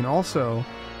out, you can also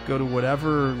go to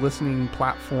whatever listening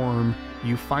platform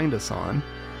you find us on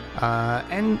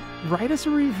and write us a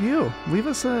review. Leave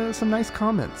us some nice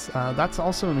comments. That's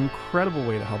also an incredible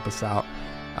way to help us out.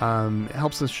 It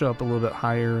helps us show up a little bit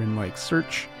higher in like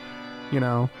search,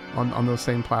 on those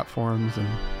same platforms. And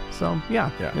so,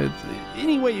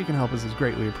 any way you can help us is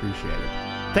greatly appreciated.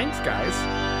 Thanks, guys.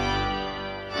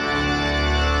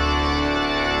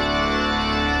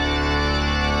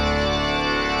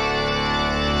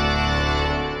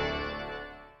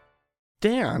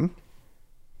 Dan.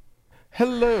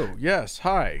 Hello. Yes.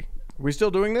 Hi. Are we still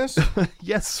doing this?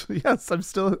 Yes. I'm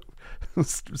still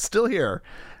here.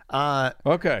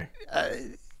 Okay.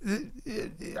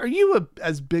 Are you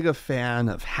as big a fan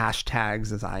of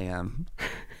hashtags as I am?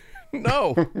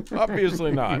 No,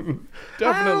 obviously not.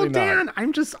 Definitely not. Dan,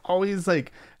 I'm just always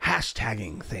like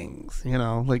hashtagging things,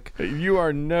 like you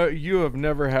have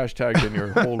never hashtagged in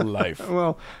your whole life.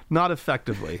 Well, not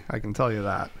effectively, I can tell you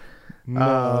that.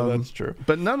 No, that's true.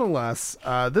 But nonetheless,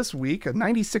 this week, a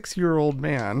 96-year-old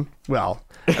man, a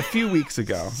few weeks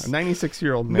ago, a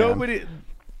 96-year-old man.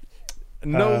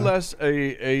 No less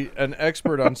an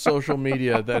expert on social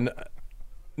media than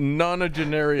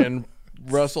nonagenarian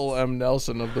Russell M.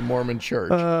 Nelson of the Mormon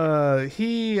Church.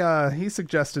 He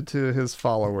suggested to his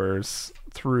followers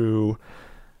through,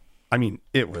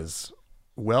 it was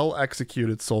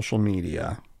well-executed social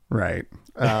media, right?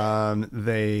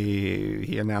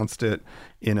 He announced it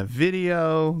in a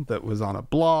video that was on a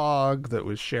blog that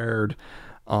was shared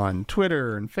on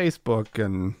Twitter and Facebook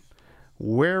and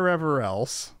wherever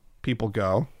else people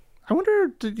go. I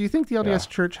wonder, do you think the LDS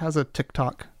Church has a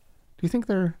TikTok? Do you think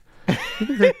they're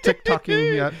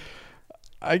TikToking yet?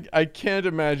 I can't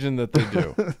imagine that they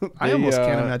do. I almost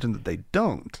can't imagine that they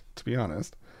don't, to be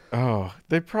honest. Oh,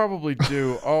 they probably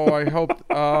do. Oh, I hope.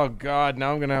 Oh God,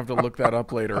 now I'm gonna have to look that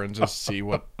up later and just see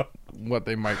what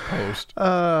they might post.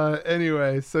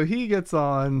 Anyway, so he gets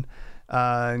on,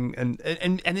 and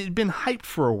it had been hyped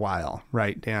for a while,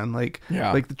 right, Dan? Like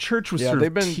the church was sort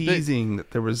of teasing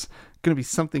that there was going to be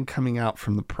something coming out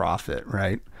from the prophet,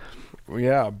 right?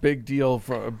 Yeah, a big deal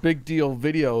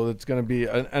video that's going to be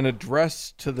an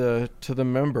address to the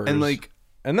members,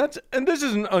 and this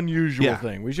is an unusual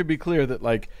thing. We should be clear that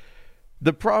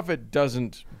the prophet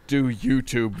doesn't do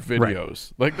YouTube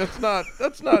videos. Right. That's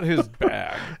not his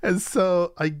bag. And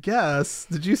so I guess,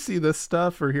 did you see this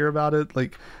stuff or hear about it?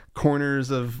 Like corners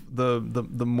of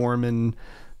the Mormon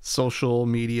social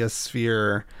media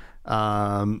sphere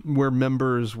where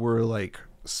members were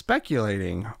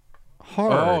speculating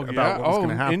hard about what was going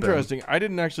to happen. Interesting. I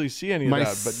didn't actually see any of that,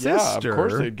 but sister, of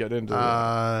course they'd get into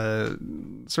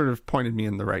it. Sort of pointed me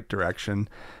in the right direction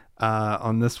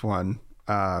on this one.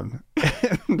 And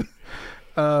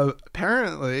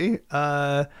apparently,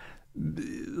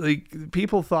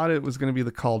 people thought it was going to be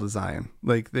the call to Zion.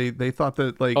 They thought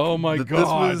that oh my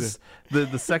God, this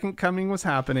was the second coming was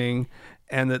happening,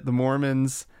 and that the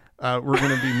Mormons were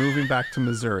going to be moving back to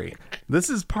Missouri. This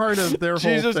is part of their whole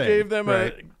thing. Jesus gave them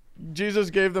Jesus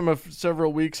gave them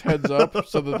several weeks heads up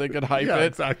so that they could hype it.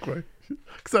 Exactly.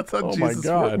 Because that's how Jesus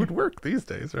would work these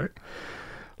days, right?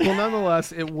 Well,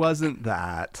 nonetheless, it wasn't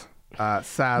that.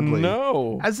 Sadly,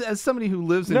 no. As somebody who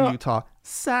lives in Utah,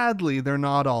 sadly, they're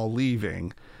not all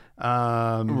leaving.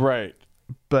 Right.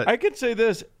 But I could say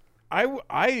this.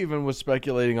 I even was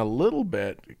speculating a little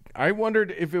bit. I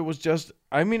wondered if it was just.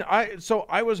 I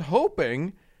was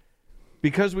hoping,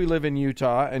 because we live in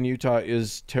Utah and Utah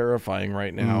is terrifying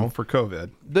right now for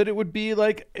COVID, that it would be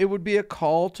a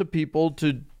call to people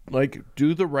to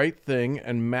do the right thing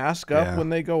and mask up when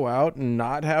they go out and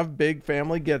not have big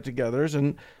family get-togethers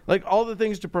and all the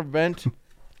things to prevent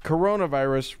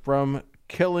coronavirus from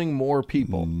killing more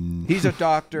people. He's a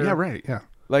doctor. Yeah, right. Yeah.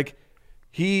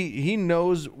 He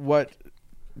knows what,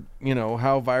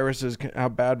 how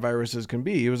bad viruses can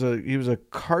be. He was a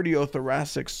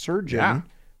cardiothoracic surgeon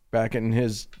back in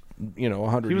his 100 years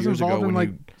ago. He was involved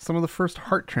in some of the first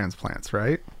heart transplants,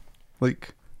 right?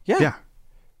 Yeah,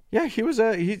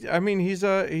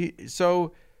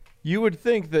 so you would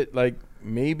think that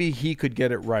maybe he could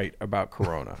get it right about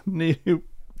corona.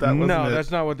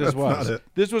 That's not what this was.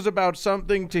 This was about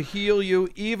something to heal you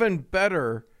even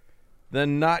better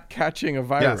than not catching a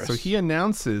virus. Yeah, so he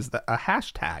announces a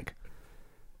hashtag.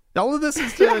 All of this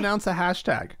is to announce a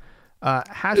hashtag.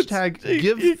 Hashtag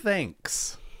give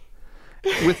thanks,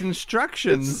 with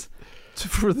instructions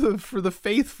for the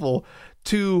faithful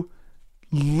to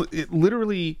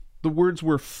literally, the words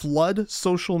were flood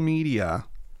social media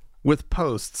with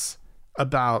posts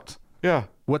about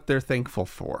what they're thankful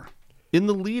for. In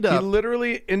the lead up, he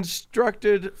literally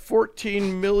instructed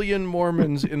 14 million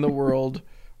Mormons in the world,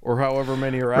 or however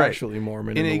many are actually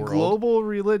Mormon in the world. In a global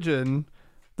religion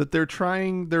that they're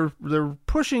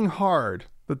pushing hard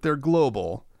that they're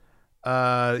global.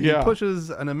 He pushes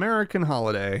an American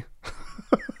holiday.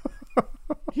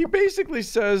 He basically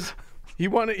says he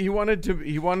wanted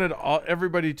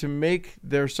everybody to make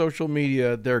their social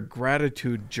media their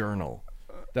gratitude journal.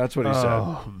 That's what he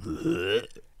said.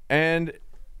 And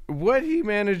what he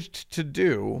managed to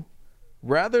do,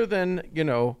 rather than,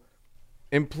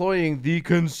 employing the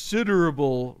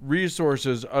considerable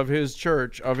resources of his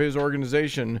church, of his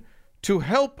organization, to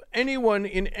help anyone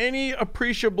in any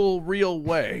appreciable real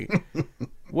way,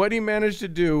 what he managed to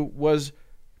do was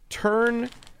turn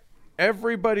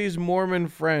everybody's Mormon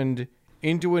friend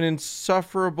into an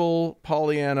insufferable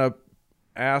Pollyanna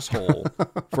asshole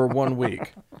for 1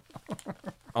 week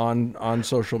on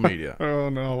social media. Oh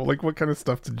no. What kind of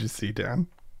stuff did you see, Dan?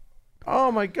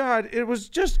 Oh my God.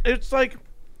 It's like,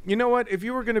 you know what? If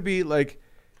you were going to be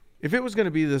if it was going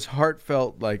to be this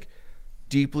heartfelt,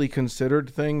 deeply considered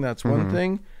thing, that's one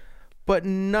thing. But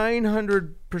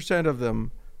 900% of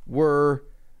them were,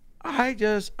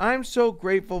 I'm so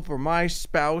grateful for my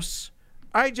spouse.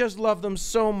 I just love them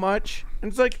so much.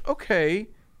 And it's okay,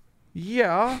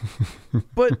 yeah,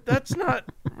 but that's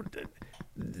not,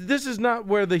 this is not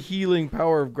where the healing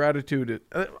power of gratitude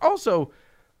is. Also,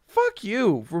 fuck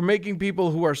you for making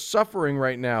people who are suffering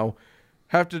right now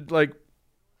have to,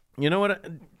 you know what?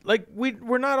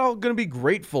 We're not all going to be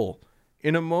grateful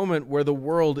in a moment where the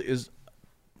world is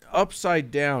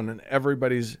upside down and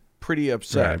everybody's pretty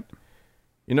upset. Right.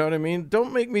 You know what I mean?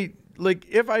 Don't make me,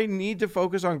 if I need to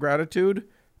focus on gratitude,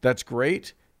 that's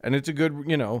great. And it's a good,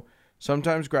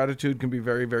 sometimes gratitude can be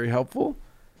very, very helpful.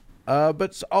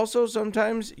 But also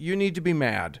sometimes you need to be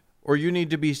mad, or you need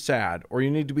to be sad, or you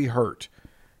need to be hurt.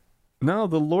 No,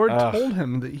 the Lord told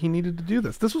him that he needed to do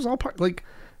this. This was all part,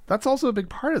 that's also a big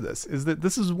part of this, is that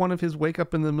this is one of his wake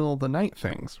up in the middle of the night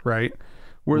things, right?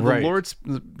 Where the Lord,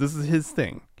 this is his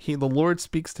thing. The Lord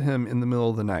speaks to him in the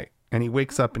middle of the night, and he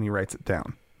wakes up and he writes it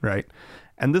down, right?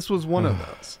 And this was one of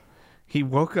those. He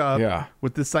woke up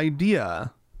with this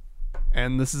idea,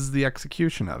 and this is the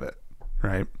execution of it,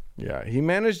 right? Yeah, he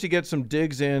managed to get some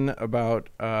digs in about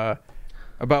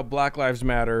Black Lives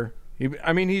Matter. He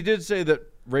did say that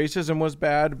racism was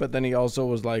bad, but then he also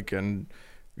was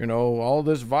all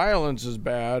this violence is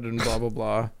bad and blah blah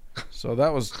blah. So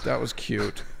that was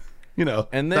cute.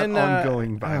 And then that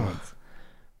ongoing violence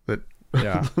that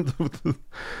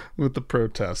with the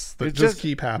protests that just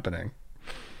keep happening.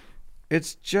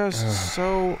 It's just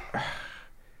so.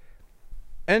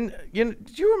 And do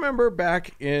you remember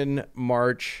back in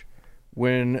March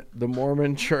when the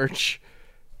Mormon Church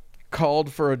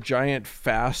called for a giant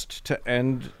fast to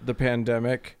end the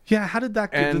pandemic? Yeah, how did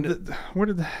that go?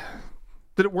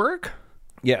 Did it work?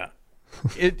 Yeah.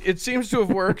 It seems to have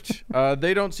worked.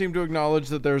 They don't seem to acknowledge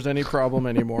that there's any problem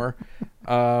anymore.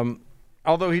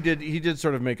 Although he did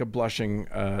sort of make a blushing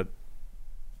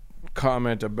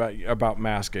comment about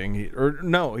masking. He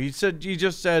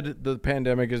just said the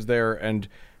pandemic is there and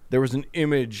there was an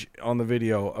image on the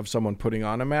video of someone putting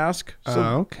on a mask.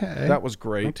 So okay. that was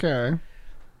great. Okay.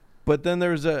 But then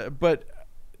but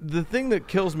the thing that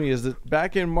kills me is that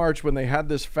back in March when they had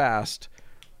this fast,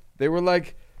 they were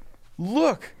like,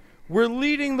 look, we're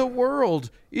leading the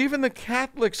world. Even the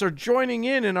Catholics are joining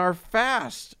in our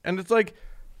fast. And it's like,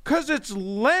 because it's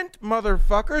Lent,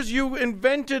 motherfuckers. You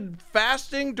invented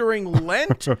fasting during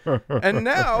Lent. And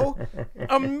now,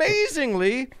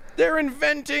 amazingly, they're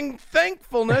inventing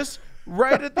thankfulness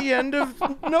right at the end of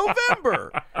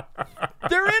November.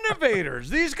 They're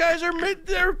innovators. These guys are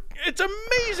it's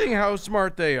amazing how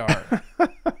smart they are.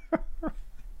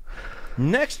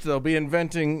 Next, they'll be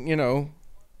inventing,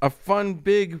 a fun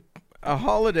big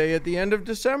holiday at the end of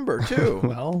December, too.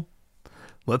 Well,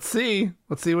 let's see.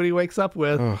 Let's see what he wakes up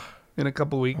with in a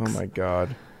couple weeks. Oh, my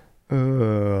God.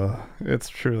 It's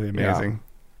truly amazing. Yeah.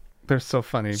 They're so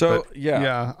funny. So, but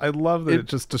yeah, I love that it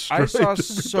just destroyed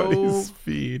everybody's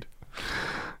feed.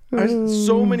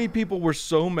 So many people were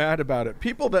so mad about it.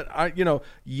 People that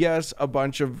yes, a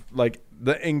bunch of like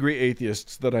the angry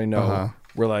atheists that I know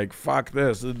were like, fuck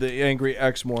this, the angry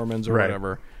ex-Mormons or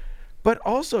whatever. But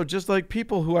also just like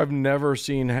people who I've never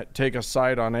seen take a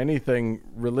side on anything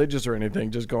religious or anything,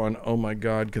 just going, oh my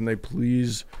God, can they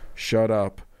please shut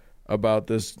up about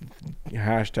this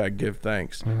hashtag give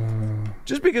thanks?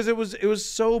 Just because it was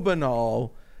so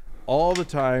banal all the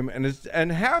time, and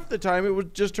half the time it was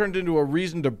just turned into a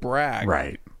reason to brag.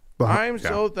 Right. I'm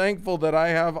so thankful that I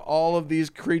have all of these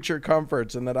creature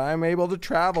comforts and that I'm able to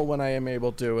travel when I am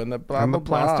able to, and the blah, and blah, the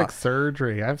plastic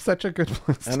surgery. I have such a good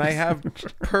plastic and I have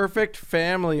perfect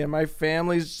family, and my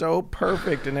family's so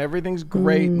perfect, and everything's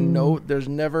great. And there's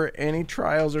never any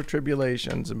trials or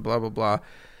tribulations, and blah, blah, blah.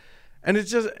 And it's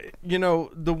just,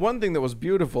 the one thing that was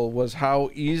beautiful was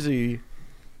how easy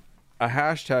a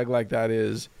hashtag like that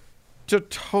is to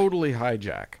totally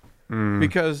hijack.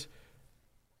 Because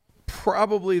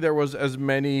probably there was as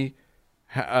many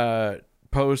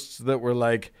posts that were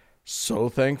like, so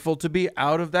thankful to be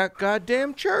out of that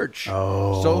goddamn church.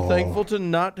 So thankful to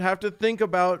not have to think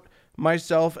about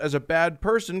myself as a bad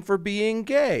person for being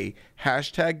gay.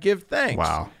 Hashtag give thanks.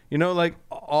 Wow. Like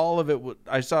all of it.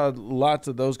 I saw lots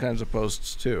of those kinds of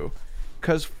posts too.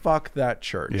 Because fuck that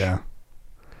church. Yeah.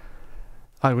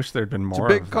 I wish there'd been more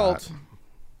It's a big of cult.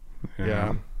 That.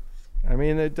 Yeah. I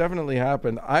mean, it definitely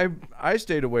happened. I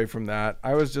stayed away from that.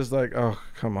 I was just like, oh,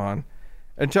 come on.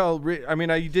 Until, I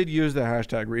did use the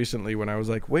hashtag recently when I was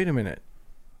like, wait a minute.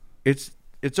 It's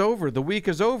over. The week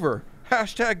is over.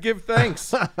 Hashtag give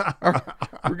thanks.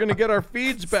 We're going to get our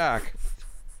feeds back.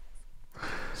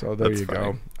 So there you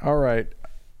go. All right.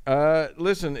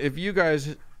 Listen, if you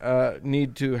guys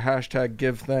need to hashtag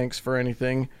give thanks for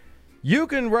anything, you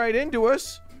can write into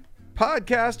us.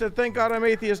 Podcast at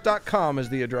thankgodimatheist.com is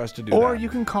the address to do that. Or you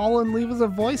can call and leave us a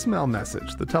voicemail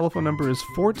message. The telephone number is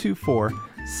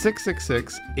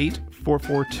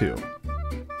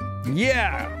 424-666-8442.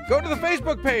 Yeah. Go to the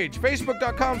Facebook page,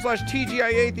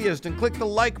 facebook.com/TGIAtheist, and click the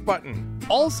like button.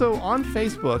 Also on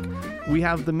Facebook, we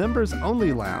have the Members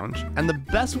Only Lounge, and the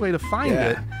best way to find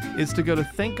it is to go to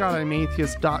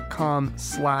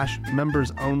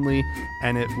thankgodimatheist.com/members only,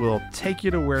 and it will take you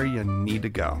to where you need to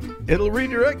go. It'll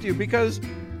redirect you because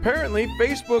apparently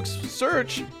Facebook's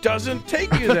search doesn't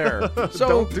take you there. So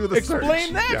don't do the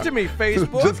explain search. that to me,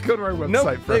 Facebook. Just go to our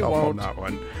website for help on that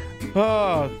one.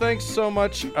 Oh, thanks so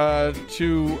much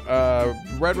to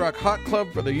Red Rock Hot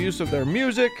Club for the use of their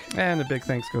music. And a big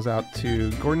thanks goes out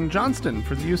to Gordon Johnston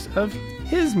for the use of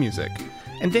his music.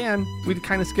 And Dan, we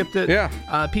kind of skipped it. Yeah.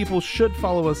 People should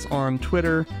follow us on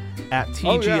Twitter at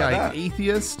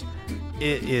TGIAtheist.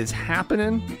 It is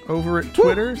happening over at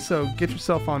Twitter, so get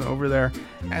yourself on over there.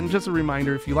 And just a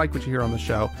reminder, if you like what you hear on the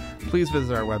show, please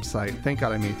visit our website,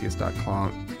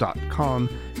 thankgodimatheist.com,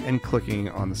 and clicking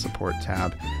on the support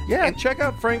tab. Yeah, and check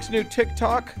out Frank's new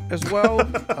TikTok as well.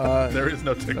 There is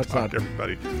no TikTok, that's not,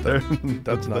 everybody.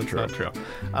 That's not true.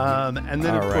 And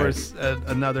then, of course,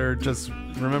 another, just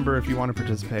remember, if you want to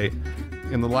participate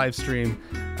in the live stream,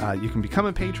 you can become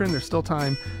a patron. There's still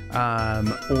time.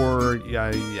 Or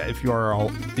if you are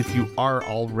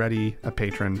already a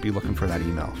patron, be looking for that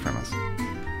email from us.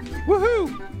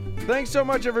 Woohoo! Thanks so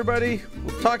much, everybody.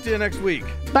 We'll talk to you next week.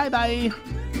 Bye-bye.